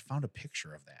way, I found a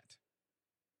picture of that.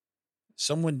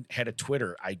 Someone had a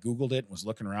Twitter. I Googled it and was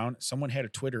looking around. Someone had a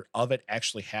Twitter of it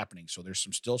actually happening. So there's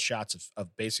some still shots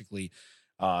of basically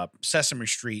Sesame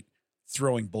Street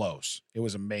throwing blows. It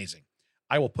was amazing.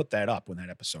 I will put that up when that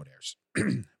episode airs,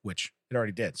 which it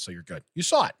already did. So you're good. You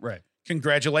saw it. Right.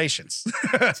 Congratulations.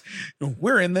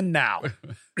 We're in the now.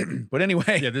 But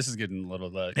anyway, Yeah, this is getting a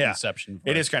little Yeah. Inception.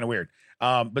 it is kind of weird.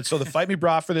 But so the Fight Me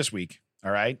Bra for this week.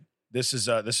 All right. This is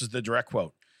the direct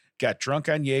quote. Got drunk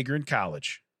on Jaeger in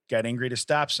college. Got angry at a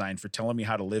stop sign for telling me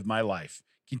how to live my life.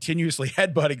 Continuously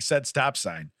headbutting said stop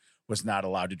sign. Was not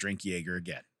allowed to drink Jaeger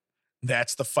again.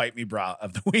 That's the Fight Me Bra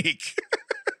of the week.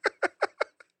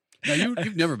 Now,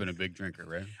 you've never been a big drinker,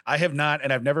 right? I have not,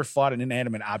 and I've never fought an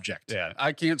inanimate object. Yeah,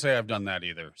 I can't say I've done that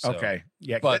either. So. Okay.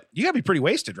 Yeah. But- But you gotta be pretty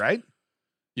wasted, right?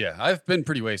 Yeah, I've been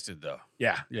pretty wasted though.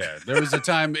 Yeah. Yeah, there was a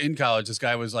time in college. This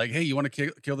guy was like, "Hey, you want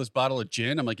to kill this bottle of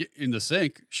gin?" I'm like, "In the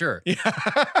sink, sure," Yeah.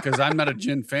 because I'm not a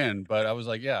gin fan. But I was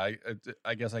like, "Yeah,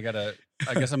 I guess I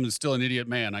guess I'm still an idiot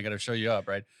man. I got to show you up,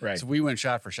 right?" Right. So we went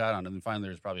shot for shot on it, and finally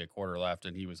there was probably a quarter left,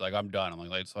 and he was like, "I'm done." I'm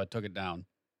like, so I took it down.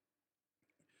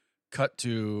 Cut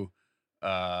to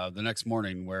the next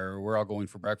morning where we're all going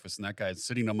for breakfast, and that guy's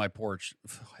sitting on my porch,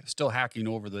 still hacking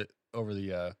over the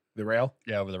The rail.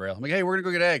 over the rail. I'm like, "Hey, we're gonna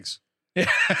go get eggs." Yeah.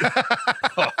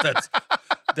 Oh,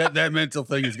 that mental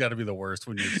thing has got to be the worst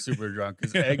when you're super drunk.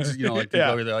 Because eggs, like people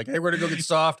over there, like, "Hey, we're gonna go get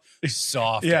soft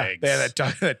Yeah. eggs." Yeah.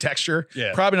 That texture.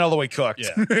 Yeah. Probably not all the way cooked.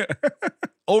 Yeah.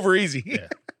 Over easy. Yeah.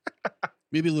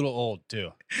 Maybe a little old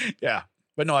too. Yeah.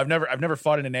 But no, I've never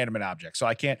fought an inanimate object, so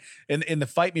I can't. In the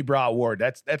Fight Me Bra award,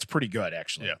 that's pretty good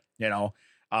actually. Yeah. You know,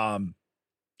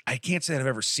 I can't say that I've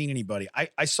ever seen anybody.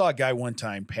 I saw a guy one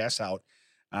time pass out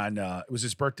on it was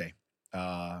his birthday,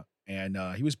 and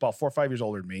he was about 4 or 5 years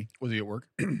older than me. Was he at work?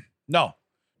 No,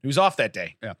 he was off that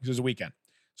day. Yeah. It was a weekend.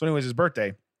 So anyways, his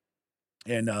birthday,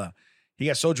 and he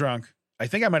got so drunk. I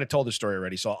think I might have told this story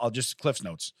already, so I'll just Cliff's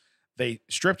notes. They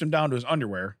stripped him down to his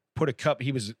underwear, put a cup.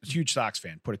 He was a huge Sox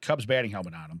fan. Put a Cubs batting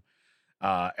helmet on him,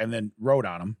 and then wrote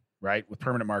on him, right, with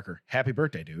permanent marker, "Happy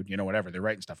birthday, dude." You know, whatever. They're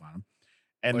writing stuff on him.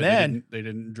 And Wait, then they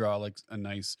didn't draw like a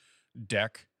nice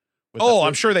deck. With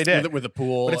I'm sure they did. with a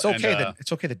pool. But it's okay. and, That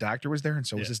it's okay. The doctor was there, and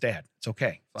so was yeah. his dad. It's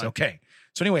okay. It's Fine. okay.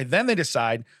 So anyway, then they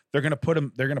decide they're going to put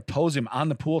him. They're going to pose him on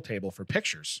the pool table for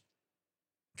pictures,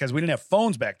 because we didn't have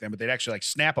phones back then. But they'd actually like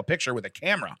snap a picture with a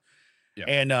camera. Yeah.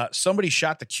 And somebody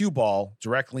shot the cue ball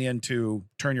directly into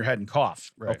 "Turn Your Head and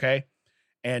Cough." Right. Okay,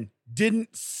 and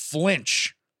didn't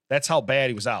flinch. That's how bad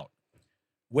he was out.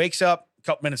 Wakes up a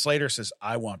couple minutes later, says,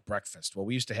 "I want breakfast." Well,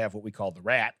 we used to have what we called the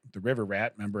rat, the river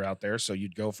rat, remember out there? So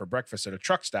you'd go for breakfast at a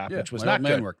truck stop, yeah, which was my not old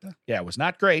man good. worked there. Yeah, it was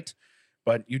not great,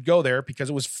 but you'd go there because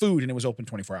it was food and it was open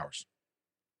 24 hours.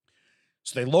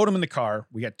 So they load him in the car.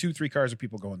 We got 2-3 cars of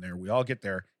people going there. We all get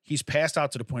there. He's passed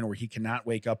out to the point where he cannot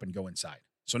wake up and go inside.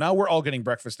 So now we're all getting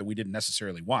breakfast that we didn't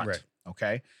necessarily want. Right.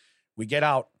 Okay. We get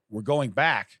out. We're going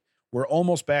back. We're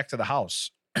almost back to the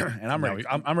house. And I'm No, ready.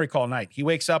 I'm ready to call night. He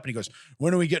wakes up and he goes,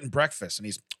 "When are we getting breakfast?" And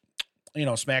he's,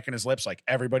 smacking his lips like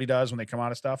everybody does when they come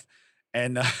out of stuff.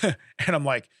 And and I'm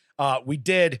like, "We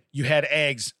did. You had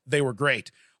eggs. They were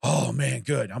great." "Oh man,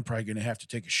 good. I'm probably gonna have to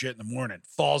take a shit in the morning."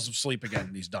 Falls asleep again,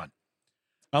 and he's done.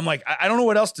 I'm like, I don't know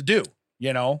what else to do,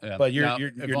 Yeah. but you're Now, you're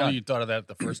if you're only done. you thought of that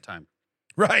the first time.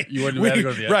 Right. You wouldn't have had to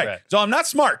go to the right. vet. So I'm not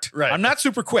smart. Right. I'm not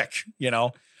super quick,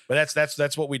 but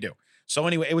that's what we do. So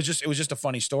anyway, it was just a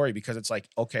funny story because it's like,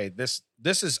 okay, that's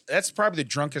probably the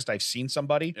drunkest I've seen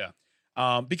somebody.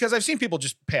 Yeah. Because I've seen people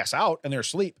just pass out and they're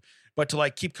asleep, but to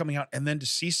like keep coming out and then to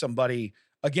see somebody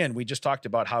again, we just talked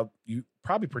about how you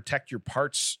probably protect your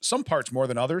parts, some parts more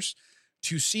than others.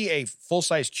 To see a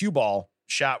full-size cue ball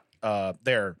shot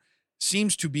there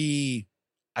seems to be,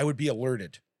 I would be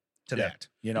alerted to Yeah. that.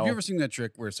 Have you ever seen that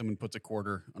trick where someone puts a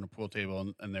quarter on a pool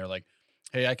table and they're like,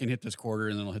 "Hey, I can hit this quarter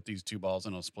and then I'll hit these 2 balls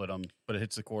and I'll split them," but it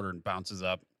hits the quarter and bounces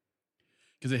up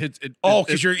because it hits it.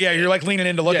 because you're like leaning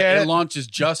in to look at it it. launches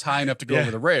just high enough to go Yeah.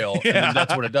 over the rail. And Yeah. then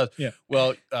that's what it does. Yeah.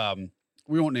 Well,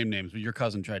 we won't name names, but your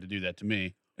cousin tried to do that to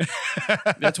me.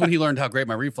 That's when he learned how great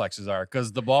my reflexes are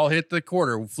because the ball hit the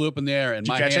quarter, flew up in the air, and Did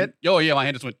my you catch hand. it? Oh yeah, my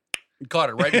hand just went and caught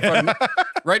it right in front of me,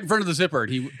 right in front of the zipper,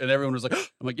 and everyone was like,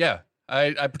 "I'm like, yeah,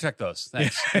 I protect those.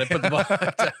 Thanks." And I put the ball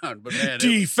back down, but man,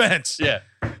 Defense. yeah,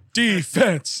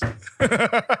 Defense. we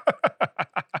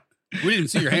didn't even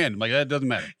see your hand. I'm like, that doesn't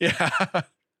matter. Yeah.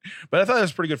 But I thought that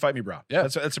was a pretty good fight me, bro. Yeah.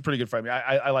 That's a pretty good fight me.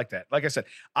 I like that. Like I said,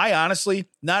 I honestly,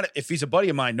 not if he's a buddy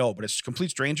of mine, no, but it's a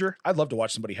complete stranger. I'd love to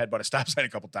watch somebody headbutt a stop sign a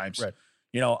couple times. Right.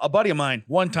 A buddy of mine,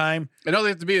 one time. And all they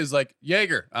have to be is like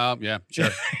Jaeger. Yeah, sure.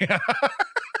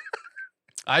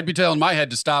 I'd be telling my head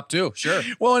to stop too. Sure.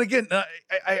 Well, and again,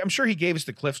 I'm sure he gave us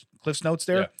the Cliff's notes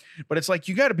there, but it's like,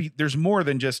 you got to be, there's more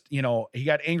than just, he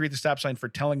got angry at the stop sign for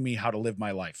telling me how to live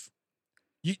my life.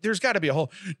 There's got to be a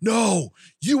whole, no,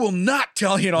 you will not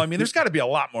tell, there's got to be a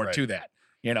lot more Right. to that,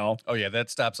 Oh yeah, that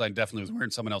stop sign definitely was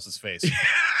wearing someone else's face.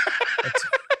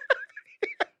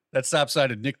 That stop sign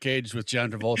had Nick Cage with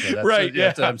John Travolta. That's Right,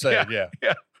 That's what I'm saying. yeah.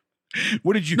 Yeah.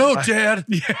 What did you, No, Dad.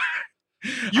 Yeah.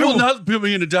 You will not put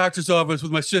me in a doctor's office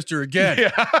with my sister again.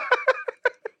 Yeah.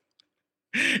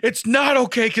 It's not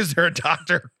okay because they're a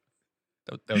doctor.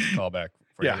 That was a callback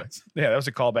for Yeah. you guys. Yeah, that was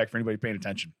a callback for anybody paying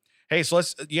attention. Hey, so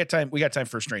we got time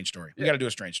for a strange story. We Yeah. got to do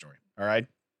a strange story. All right.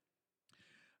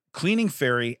 Cleaning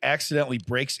fairy accidentally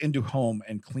breaks into home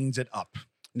and cleans it up.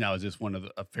 Now, is this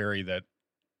a ferry that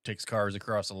takes cars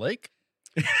across a lake?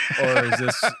 Or is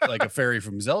this like a ferry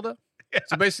from Zelda? Yeah.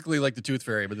 So basically like the Tooth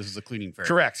Fairy, but this is a cleaning ferry.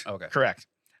 Correct. Okay. Correct.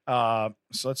 So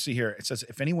let's see here. It says,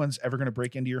 if anyone's ever going to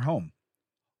break into your home,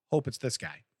 hope it's this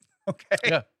guy. Okay.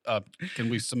 Yeah. Can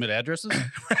we submit addresses?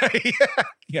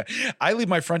 Yeah. I leave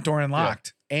my front door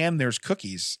unlocked and there's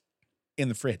cookies in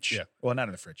the fridge. Yeah. Well, not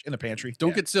in the fridge, in the pantry.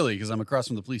 Don't Yeah. get silly because I'm across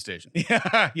from the police station.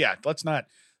 Yeah. Yeah. Let's not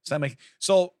make,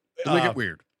 so Don't make it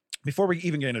weird. before we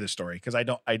even get into this story, because I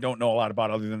don't know a lot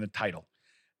about it other than the title.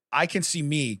 I can see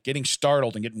me getting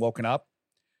startled and getting woken up,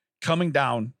 coming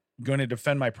down, going to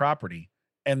defend my property,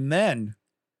 and then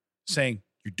saying,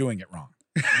 "You're doing it wrong."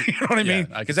 You know what I mean?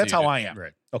 Yeah, Because that's how I am.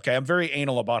 Right. Okay, I'm very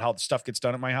anal about how the stuff gets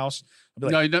done at my house. I'll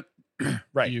be like, No,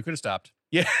 right. You could have stopped.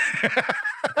 Yeah.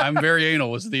 I'm very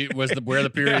anal was where the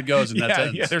period goes, and that's yeah,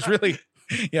 ends. yeah. There's really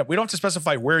Yeah, we don't have to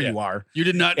specify where Yeah. you are. You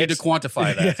did not need to It's-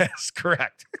 quantify that. Yes,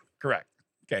 correct. Correct.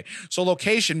 Okay. So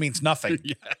location means nothing.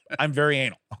 Yeah. I'm very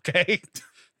anal. Okay.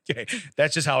 Okay.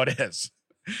 That's just how it is.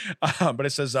 But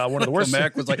it says one of the worst. So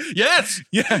Mac was like, yes,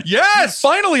 Yeah. yes.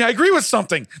 Finally, I agree with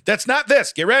something. That's not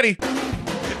this. Get ready.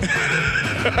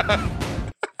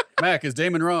 Mac, is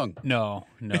Damon wrong? No.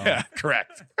 Yeah,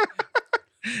 correct.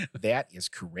 That is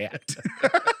correct.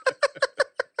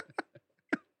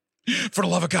 For the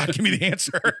love of God, give me the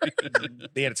answer.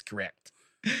 That is correct.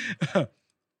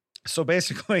 So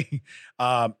basically,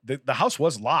 the house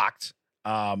was locked,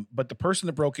 but the person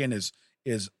that broke in is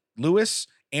Louis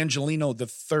Angelino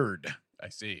III. I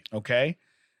see. Okay.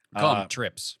 Call him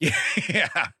Trips. Yeah.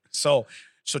 So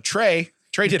Trey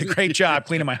did a great job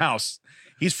cleaning my house.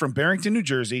 He's from Barrington, New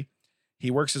Jersey.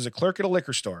 He works as a clerk at a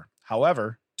liquor store.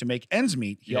 However, to make ends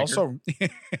meet, he Jaeger? also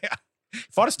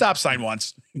fought a stop sign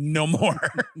once. No more.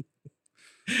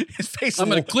 His face. I'm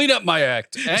going to clean up my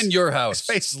act and your His house.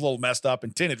 face is a little messed up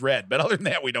and tinted red, but other than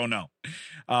that, we don't know.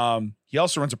 He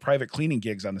also runs a private cleaning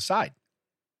gigs on the side.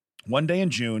 One day in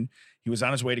June, he was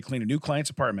on his way to clean a new client's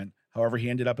apartment. However, he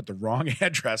ended up at the wrong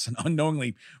address and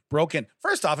unknowingly broke in.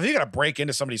 First off, if you're going to break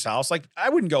into somebody's house, like I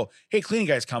wouldn't go, hey, cleaning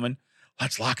guy's coming.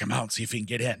 Let's lock him out and see if he can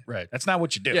get in. Right. That's not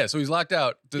what you do. Yeah, so he's locked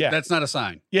out. Yeah. That's not a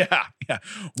sign. Yeah. Yeah.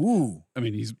 Ooh. I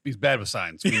mean, he's bad with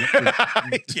signs.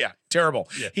 Yeah. Terrible.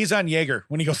 Yeah. He's on Jaeger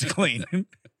when he goes to clean.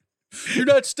 You're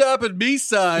not stopping me,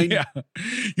 sign. Yeah.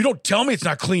 You don't tell me it's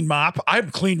not clean, mop. I'm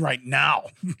clean right now.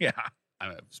 Yeah. I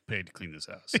was paid to clean this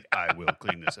house. I will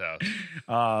clean this house.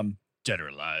 Dead or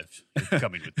alive, you're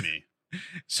coming with me.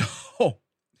 So,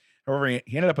 however, he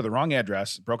ended up at the wrong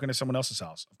address, broke into someone else's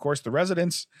house. Of course, the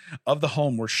residents of the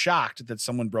home were shocked that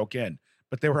someone broke in,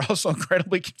 but they were also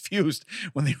incredibly confused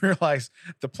when they realized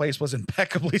the place was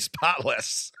impeccably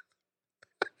spotless.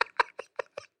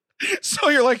 So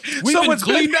you're like, We've someone's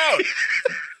been cleaned out.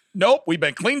 Nope, we've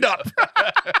been cleaned up.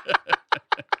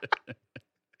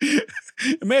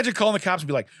 Imagine calling the cops and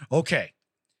be like, okay,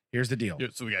 here's the deal. Yeah,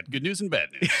 so we got good news and bad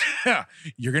news.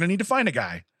 You're going to need to find a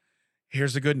guy.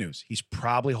 Here's the good news. He's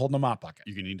probably holding a mop bucket.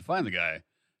 You're going to need to find the guy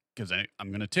because I'm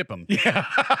going to tip him. Yeah.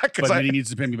 But Because then he needs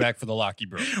to pay me back for the lock he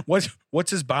broke.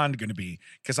 what's his bond going to be?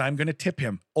 Because I'm going to tip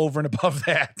him over and above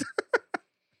that.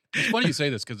 It's funny you say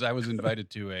this because I was invited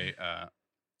to a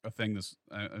thing this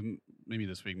maybe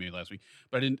this week, maybe last week,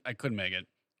 but I couldn't make it.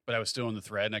 But I was still in the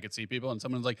thread and I could see people, and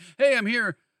someone's like, "Hey, I'm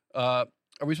here. Are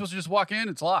we supposed to just walk in?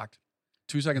 It's locked."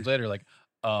 2 seconds later, like,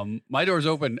 my door's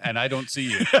open and I don't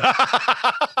see you.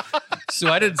 So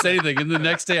I didn't say anything. And the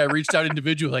next day I reached out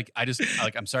individually, like,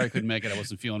 I'm sorry I couldn't make it. I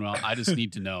wasn't feeling well. I just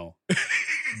need to know,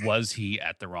 was he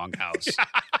at the wrong house?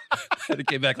 And it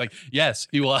came back like, yes,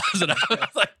 he was. And I was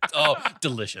like, oh,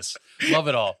 delicious. Love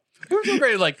it all. It was so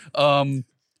great. Like,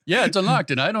 yeah, it's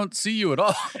unlocked and I don't see you at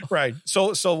all. Right.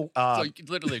 So So you could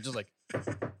literally just like,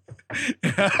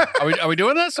 are we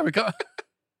doing this? Are we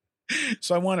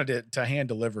so I wanted to hand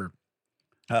deliver.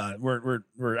 We're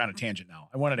on a tangent now.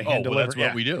 I wanted to hand deliver. that's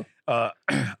what we do. a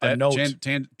That note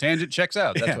tangent checks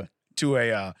out. That's Yeah.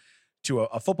 what. to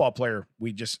a football player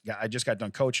I just got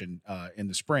done coaching in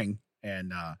the spring,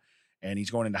 and he's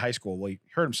going into high school. Well, he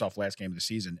hurt himself last game of the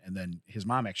season, and then his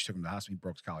mom actually took him to the hospital. He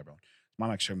broke his collarbone. His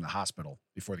mom actually took him to the hospital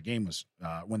before the game was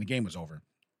when the game was over.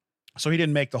 So he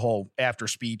didn't make the whole after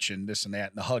speech and this and that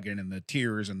and the hugging and the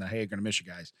tears and the hey, gonna miss you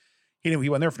guys. He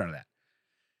wasn't there for none of that.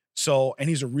 So, and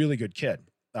he's a really good kid.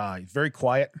 He's very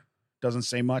quiet, doesn't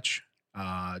say much,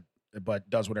 but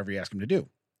does whatever you ask him to do.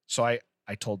 So I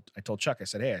told Chuck, I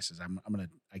said, hey,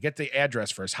 I get the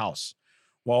address for his house.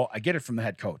 Well, I get it from the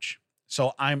head coach.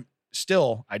 So I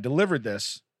delivered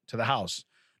this to the house.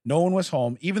 No one was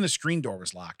home. Even the screen door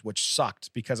was locked, which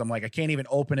sucked because I'm like, I can't even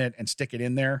open it and stick it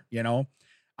in there. You know,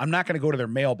 I'm not going to go to their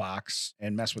mailbox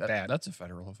and mess with that. That's a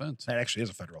federal offense. That actually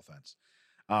is a federal offense.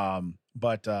 So I'm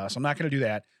not going to do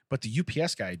that. But the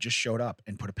UPS guy just showed up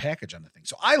and put a package on the thing.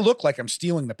 So I look like I'm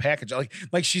stealing the package,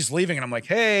 like she's leaving, and I'm like,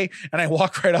 hey, and I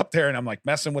walk right up there and I'm like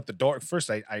messing with the door. First,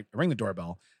 I ring the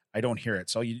doorbell. I don't hear it.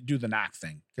 So you do the knock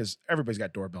thing because everybody's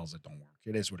got doorbells that don't work.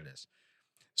 It is what it is.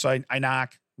 So I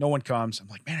knock. No one comes. I'm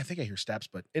like, man, I think I hear steps,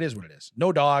 but it is what it is.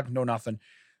 No dog, no nothing.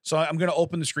 So I'm going to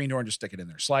open the screen door and just stick it in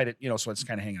there, slide it, so it's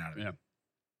kind of hanging out of it. Yeah.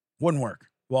 Wouldn't work.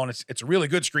 Well, and it's a really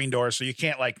good screen door, so you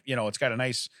can't it's got a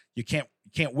nice, you can't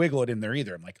wiggle it in there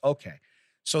either. I'm like, okay.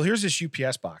 So here's this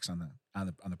UPS box on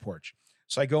the porch.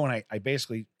 So I go and I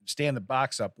basically stand the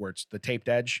box up where it's the taped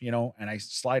edge, and I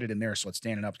slide it in there so it's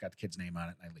standing up, it's got the kid's name on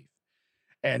it, and I leave.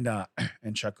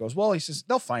 And Chuck goes, well, he says,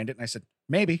 they'll find it. And I said,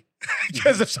 maybe.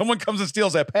 Because if someone comes and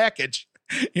steals that package,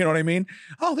 you know what I mean?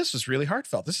 Oh, this was really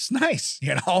heartfelt. This is nice.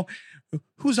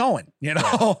 Who's Owen?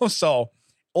 So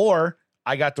or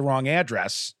I got the wrong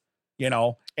address,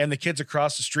 and the kid's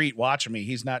across the street watching me.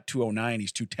 He's not 209,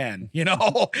 he's 210,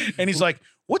 and he's like,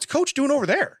 what's coach doing over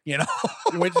there? You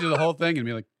wait to do the whole thing and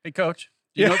be like, hey, coach,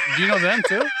 do you know them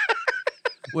too?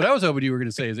 What I was hoping you were going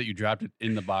to say is that you dropped it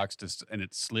in the box and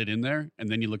it slid in there, and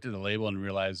then you looked at the label and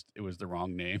realized it was the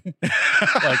wrong name.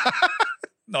 Like,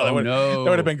 no, that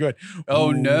would have been good. Oh,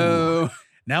 Ooh. no.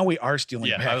 Now we are stealing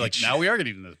Yeah, I was like, package. now we are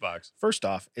getting in this box. First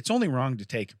off, it's only wrong to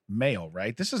take mail,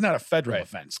 right? This is not a federal Right.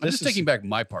 offense. I'm This just is taking back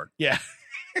my part. Yeah.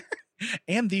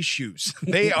 And these shoes.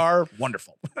 They are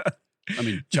wonderful. I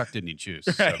mean, Chuck didn't need shoes.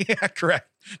 So. Right. Yeah, correct.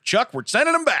 Chuck, we're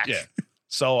sending them back. Yeah.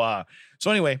 So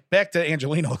anyway, back to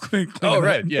Angelino. Oh,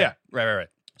 right. Yeah. Right.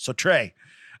 So Trey,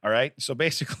 all right. So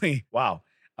basically, wow.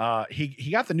 He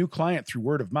got the new client through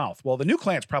word of mouth. Well, the new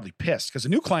client's probably pissed because the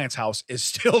new client's house is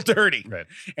still dirty. Right.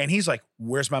 And he's like,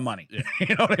 where's my money? Yeah.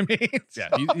 You know what I mean? Yeah.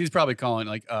 So- He's probably calling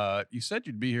like, you said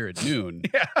you'd be here at noon.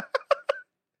 Yeah.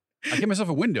 I gave myself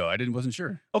a window. Wasn't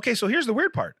sure. Okay, so here's the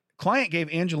weird part. Client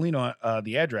gave Angelino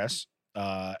the address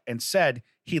and said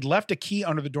he'd left a key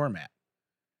under the doormat.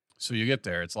 So you get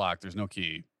there, it's locked. There's no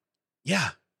key. Yeah.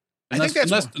 Unless, I think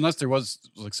that's unless there was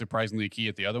like surprisingly a key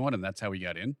at the other one, and that's how we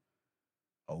got in.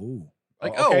 Oh.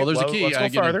 Like, Okay, well, there's a key. Let's I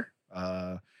go get in.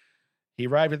 farther. He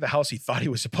arrived at the house he thought he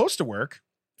was supposed to work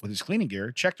with his cleaning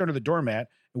gear, checked under the doormat,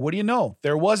 and what do you know?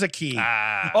 There was a key.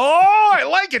 Ah. Oh, I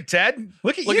like it, Ted.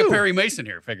 Look at Look you. at Perry Mason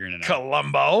here figuring it out.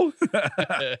 Columbo.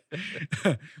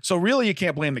 So really, you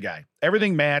can't blame the guy.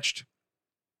 Everything matched.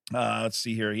 Let's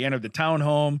see here. He entered the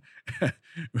townhome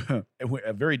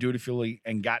very dutifully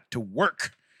and got to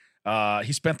work.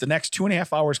 He spent the next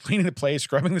 2.5 hours cleaning the place,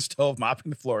 scrubbing the stove, mopping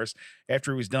the floors.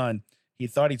 After he was done, he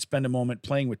thought he'd spend a moment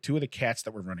playing with 2 of the cats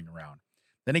that were running around.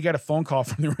 Then he got a phone call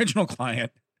from the original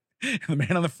client. And the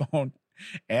man on the phone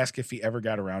asked if he ever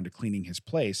got around to cleaning his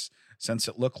place since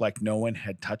it looked like no one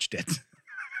had touched it.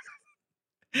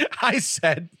 I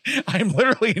said, I'm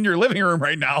literally in your living room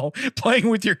right now playing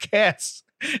with your cats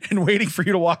and waiting for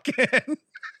you to walk in.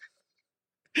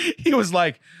 He was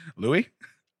like, Louis,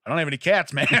 I don't have any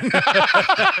cats, man.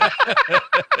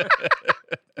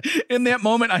 In that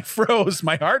moment, I froze.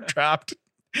 My heart dropped.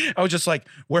 I was just like,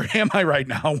 where am I right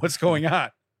now? What's going on?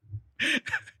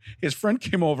 His friend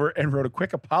came over and wrote a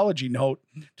quick apology note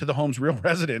to the home's real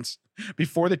residents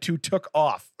before the two took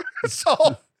off. So,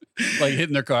 Like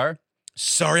hitting their car.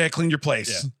 sorry I cleaned your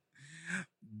place. Yeah.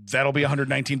 That'll be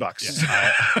 $119.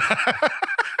 Yeah.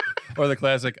 Or the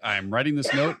classic, I'm writing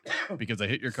this note because I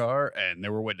hit your car and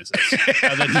there were witnesses.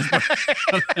 And then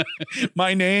just-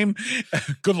 My name,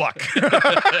 good luck.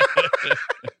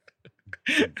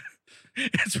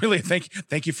 It's really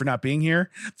thank you for not being here.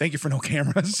 Thank you for no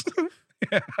cameras.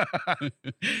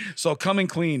 So coming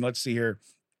clean, let's see here.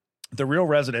 The real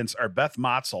residents are Beth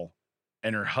Motzel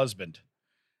and her husband.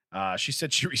 She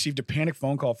said she received a panic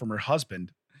phone call from her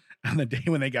husband on the day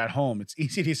when they got home. It's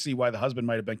easy to see why the husband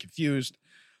might have been confused.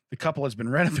 The couple has been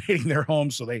renovating their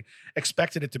home, so they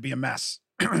expected it to be a mess.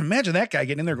 Imagine that guy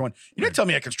getting in there going, you didn't tell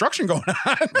me I had construction going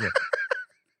on.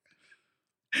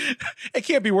 It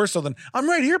can't be worse than I'm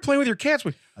right here playing with your cats.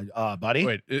 Buddy.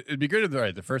 Wait, it'd be good if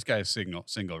the first guy is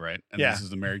single, right? And Yeah. this is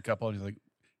the married couple. And he's like,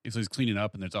 he's cleaning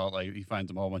up, and there's all like he finds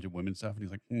them all a bunch of women stuff, and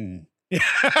he's like,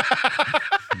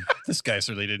 this guy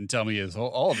certainly didn't tell me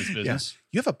all of his business.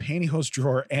 You have a pantyhose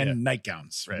drawer and Yeah.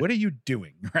 nightgowns. Right. What are you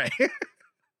doing? Right.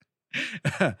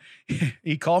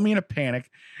 He called me in a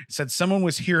panic, said someone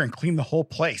was here and cleaned the whole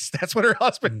place. That's what her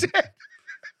husband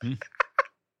did.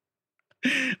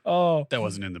 Oh, That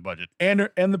wasn't in the budget. and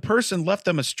the person left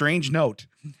them a strange note.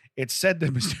 It said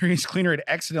the mysterious cleaner had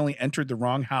accidentally entered the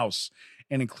wrong house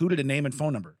and included a name and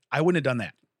phone number. I wouldn't have done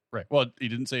that. Right. Well, he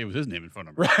didn't say it was his name and phone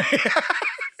number. Right.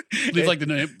 Leave like the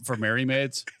name for Mary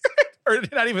Maids. Or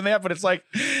not even that, but it's like,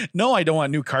 no, I don't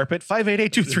want new carpet.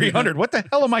 588-2300. What the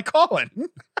hell am I calling?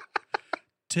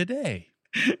 Today.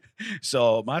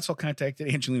 So Matzel contacted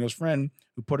Angelino's friend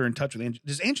who put her in touch with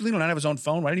Does Angelino not have his own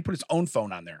phone? Why didn't he put his own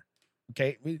phone on there?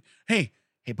 Okay. Hey,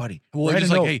 buddy. Well, write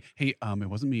just a like, note. hey, it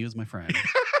wasn't me, it was my friend.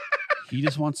 He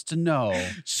just wants to know.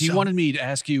 He So- wanted me to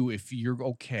ask you if you're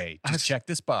okay. On Just a- check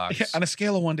this box. Yeah, on a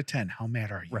scale of 1 to 10, how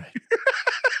mad are you? Right.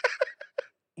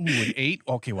 Ooh, an 8?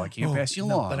 Okay, well, I can't Oh, pass you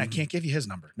no, along. Then I can't give you his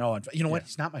number. No, you know what? Yeah.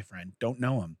 He's not my friend. Don't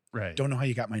know him. Right. Don't know how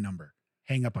you got my number.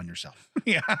 Hang up on yourself.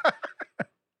 Yeah.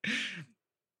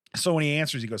 So when he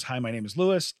answers, he goes, hi, my name is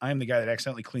Lewis. I'm the guy that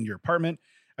accidentally cleaned your apartment.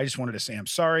 I just wanted to say I'm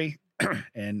sorry.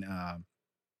 And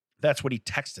that's what he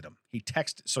texted him.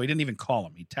 So he didn't even call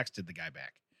him. He texted the guy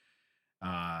back.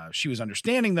 She was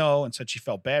understanding, though, and said she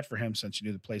felt bad for him since she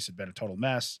knew the place had been a total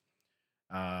mess.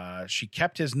 She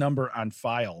kept his number on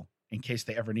file in case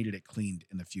they ever needed it cleaned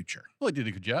in the future. Well, he did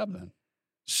a good job then.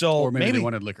 So Or maybe they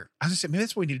wanted liquor. I was gonna say, maybe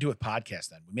that's what we need to do with podcasts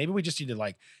then. Maybe we just need to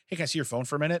like, hey, can I see your phone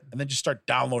for a minute? And then just start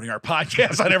downloading our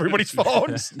podcasts on everybody's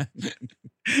phones.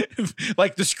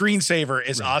 Like the screensaver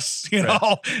is us, you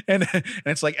know? And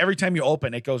it's like every time you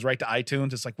open, it goes right to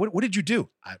iTunes. It's like, what did you do?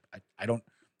 I don't,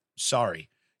 sorry.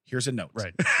 Here's a note.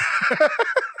 Right.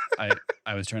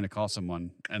 I was trying to call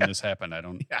someone and this happened. I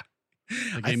don't. Yeah.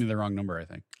 They gave me the wrong number, I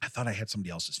think. I thought I had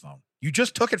somebody else's phone. You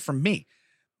just took it from me.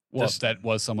 Well, that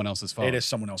was someone else's phone. It is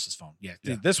someone else's phone. Yeah.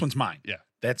 Yeah. This one's mine. Yeah.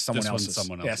 That's someone This one's else's.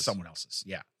 someone Yeah, else's. someone else's.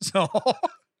 Yeah. So,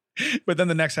 but then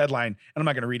the next headline, and I'm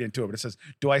not going to read into it, but it says,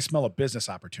 "Do I smell a business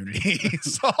opportunity?"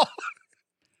 So,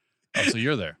 Oh, so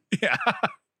you're there. yeah,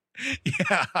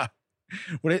 yeah.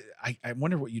 I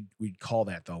wonder what we'd call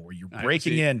that though, where you're I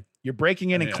breaking see. in,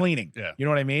 and Yeah. cleaning. Yeah. You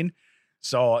know what I mean?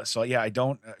 So yeah, I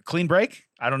don't clean break.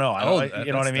 I don't know.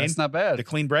 You know what I mean? That's not bad. The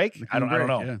clean break. The I clean don't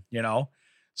know. break, yeah. You know.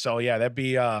 So yeah, that'd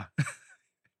be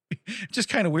just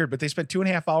kind of weird. But they spent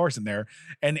 2.5 hours in there,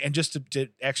 and just to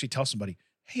actually tell somebody,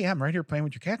 hey, I'm right here playing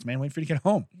with your cats, man. Waiting for you to get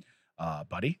home,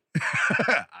 buddy.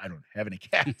 I don't have any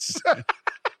cats.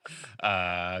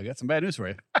 I got some bad news for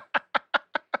you.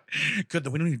 Good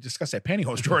that we don't need to discuss that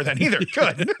pantyhose drawer then either.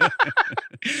 Good.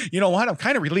 You know what? I'm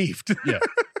kind of relieved Yeah.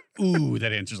 Ooh,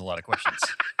 that answers a lot of questions.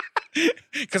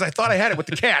 because I thought I had it with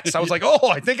the cats. I was like, oh,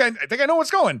 I think I know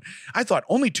what's going. I thought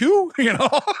only 2. You know.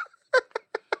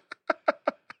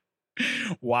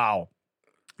 Wow,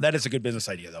 that is a good business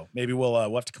idea though. Maybe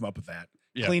we'll have to come up with that.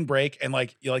 Yeah. Clean break, and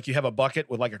like you have a bucket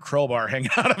with like a crowbar hanging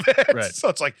out of it. Right. So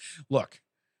it's like, look,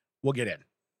 we'll get in.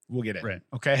 Right.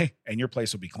 Okay. And your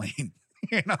place will be clean.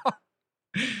 You know?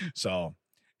 So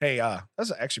hey, that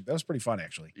was pretty fun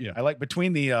actually. Yeah. I like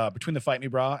between the Fight Me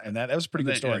Bra and that was a pretty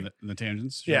good story. And the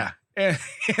tangents. Sure. Yeah. And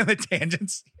the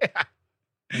tangents. Yeah. I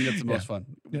think that's the most fun.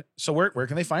 Yeah. So where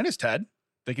can they find us, Ted?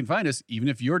 They can find us even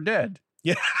if you're dead.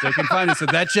 Yeah. They can find us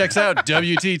at That Checks Out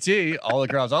WTT all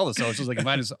across all the socials. They can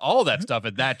find us all that stuff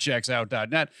at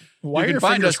thatchecksout.net. Why You are can your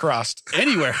find fingers us crossed?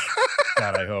 anywhere.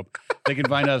 God, I hope they can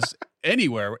find us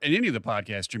anywhere in any of the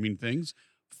podcast streaming things.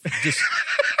 Just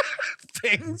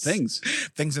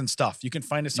Things and stuff. You can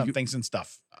find us on things and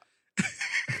stuff.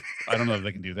 I don't know if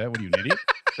they can do that. What are you, an idiot?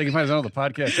 They can find us on all the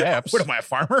podcast apps. What am I, a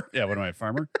farmer? Yeah, what am I, a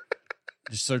farmer?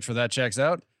 Just search for That Checks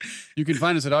Out. You can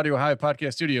find us at Audio High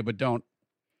Podcast Studio, but don't.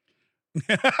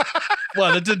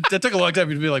 Well, that took a long time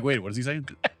for you to be like, wait, what is he saying?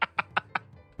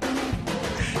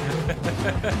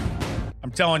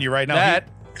 I'm telling you right now. That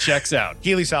checks out.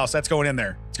 Healy's house. That's going in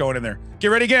there. It's going in there. Get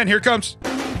ready again. Here it comes.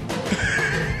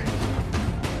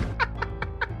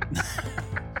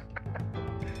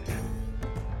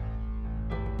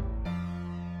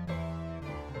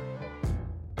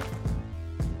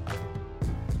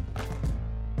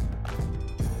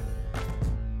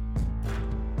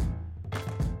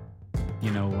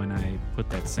 You know, when I put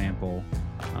that sample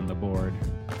on the board,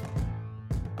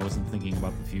 I wasn't thinking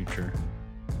about the future.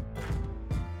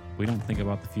 We don't think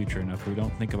about the future enough. We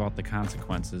don't think about the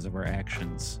consequences of our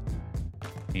actions.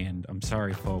 And I'm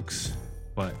sorry, folks,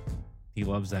 but he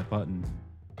loves that button.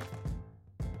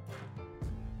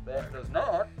 That does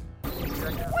not.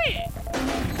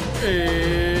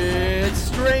 It's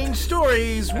Strange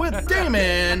Stories with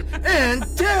Damon and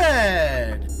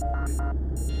Ted.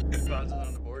 On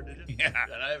the board, did it? Yeah.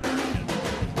 That I haven't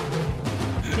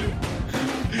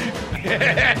heard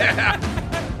yet.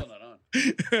 Still not on.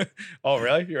 Oh,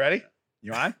 really? You ready?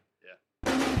 You on?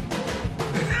 Yeah.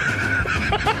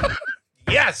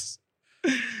 Yes.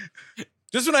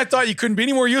 Just when I thought you couldn't be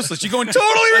any more useless, you're going to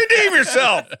totally redeem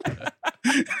yourself.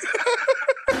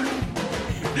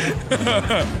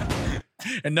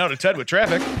 And now to Ted with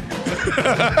traffic.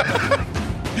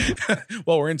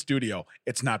 Well, we're in studio.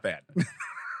 It's not bad.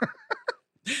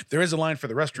 There is a line for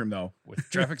the restroom, though. With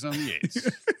traffic's on the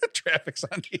 8s. Traffic's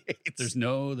on the 8s. There's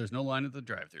no line at the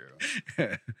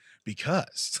drive-through.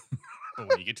 Because, But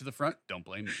when you get to the front, don't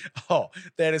blame me. oh,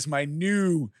 that is my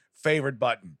new favorite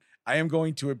button. I am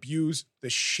going to abuse the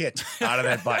shit out of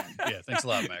that button. Yeah, thanks a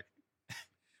lot, Mac.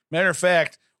 Matter of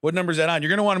fact, what number is that on? You're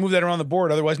going to want to move that around the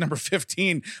board. Otherwise, number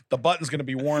 15, the button's going to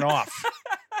be worn off.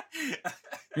 You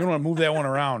don't want to move that one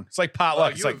around. It's like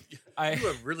potluck. It's like, You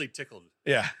have really tickled.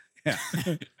 yeah.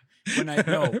 When I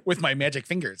no, With my magic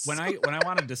fingers. when I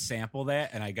wanted to sample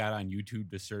that and I got on YouTube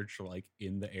to search for like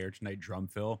In the Air Tonight drum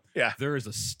fill, Yeah. there is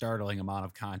a startling amount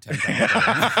of content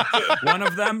out there. One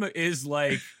of them is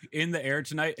like In the Air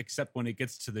Tonight, except when it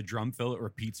gets to the drum fill, it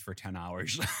repeats for 10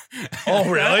 hours. Oh,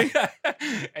 really?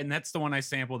 And that's the one I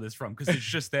sampled this from because it's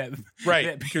just that Right.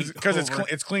 that Because beat it's over.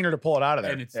 it's cleaner to pull it out of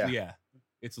there. And it's yeah. yeah.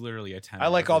 It's literally a 10. I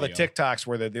like all the video. TikToks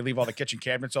where they leave all the kitchen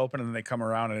cabinets open and then they come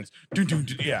around and it's doo, doo,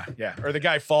 doo, yeah. Or the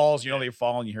guy falls, they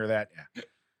fall and you hear that.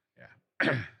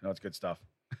 Yeah. No, it's good stuff.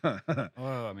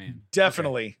 Oh man,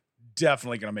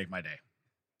 Definitely gonna make my day.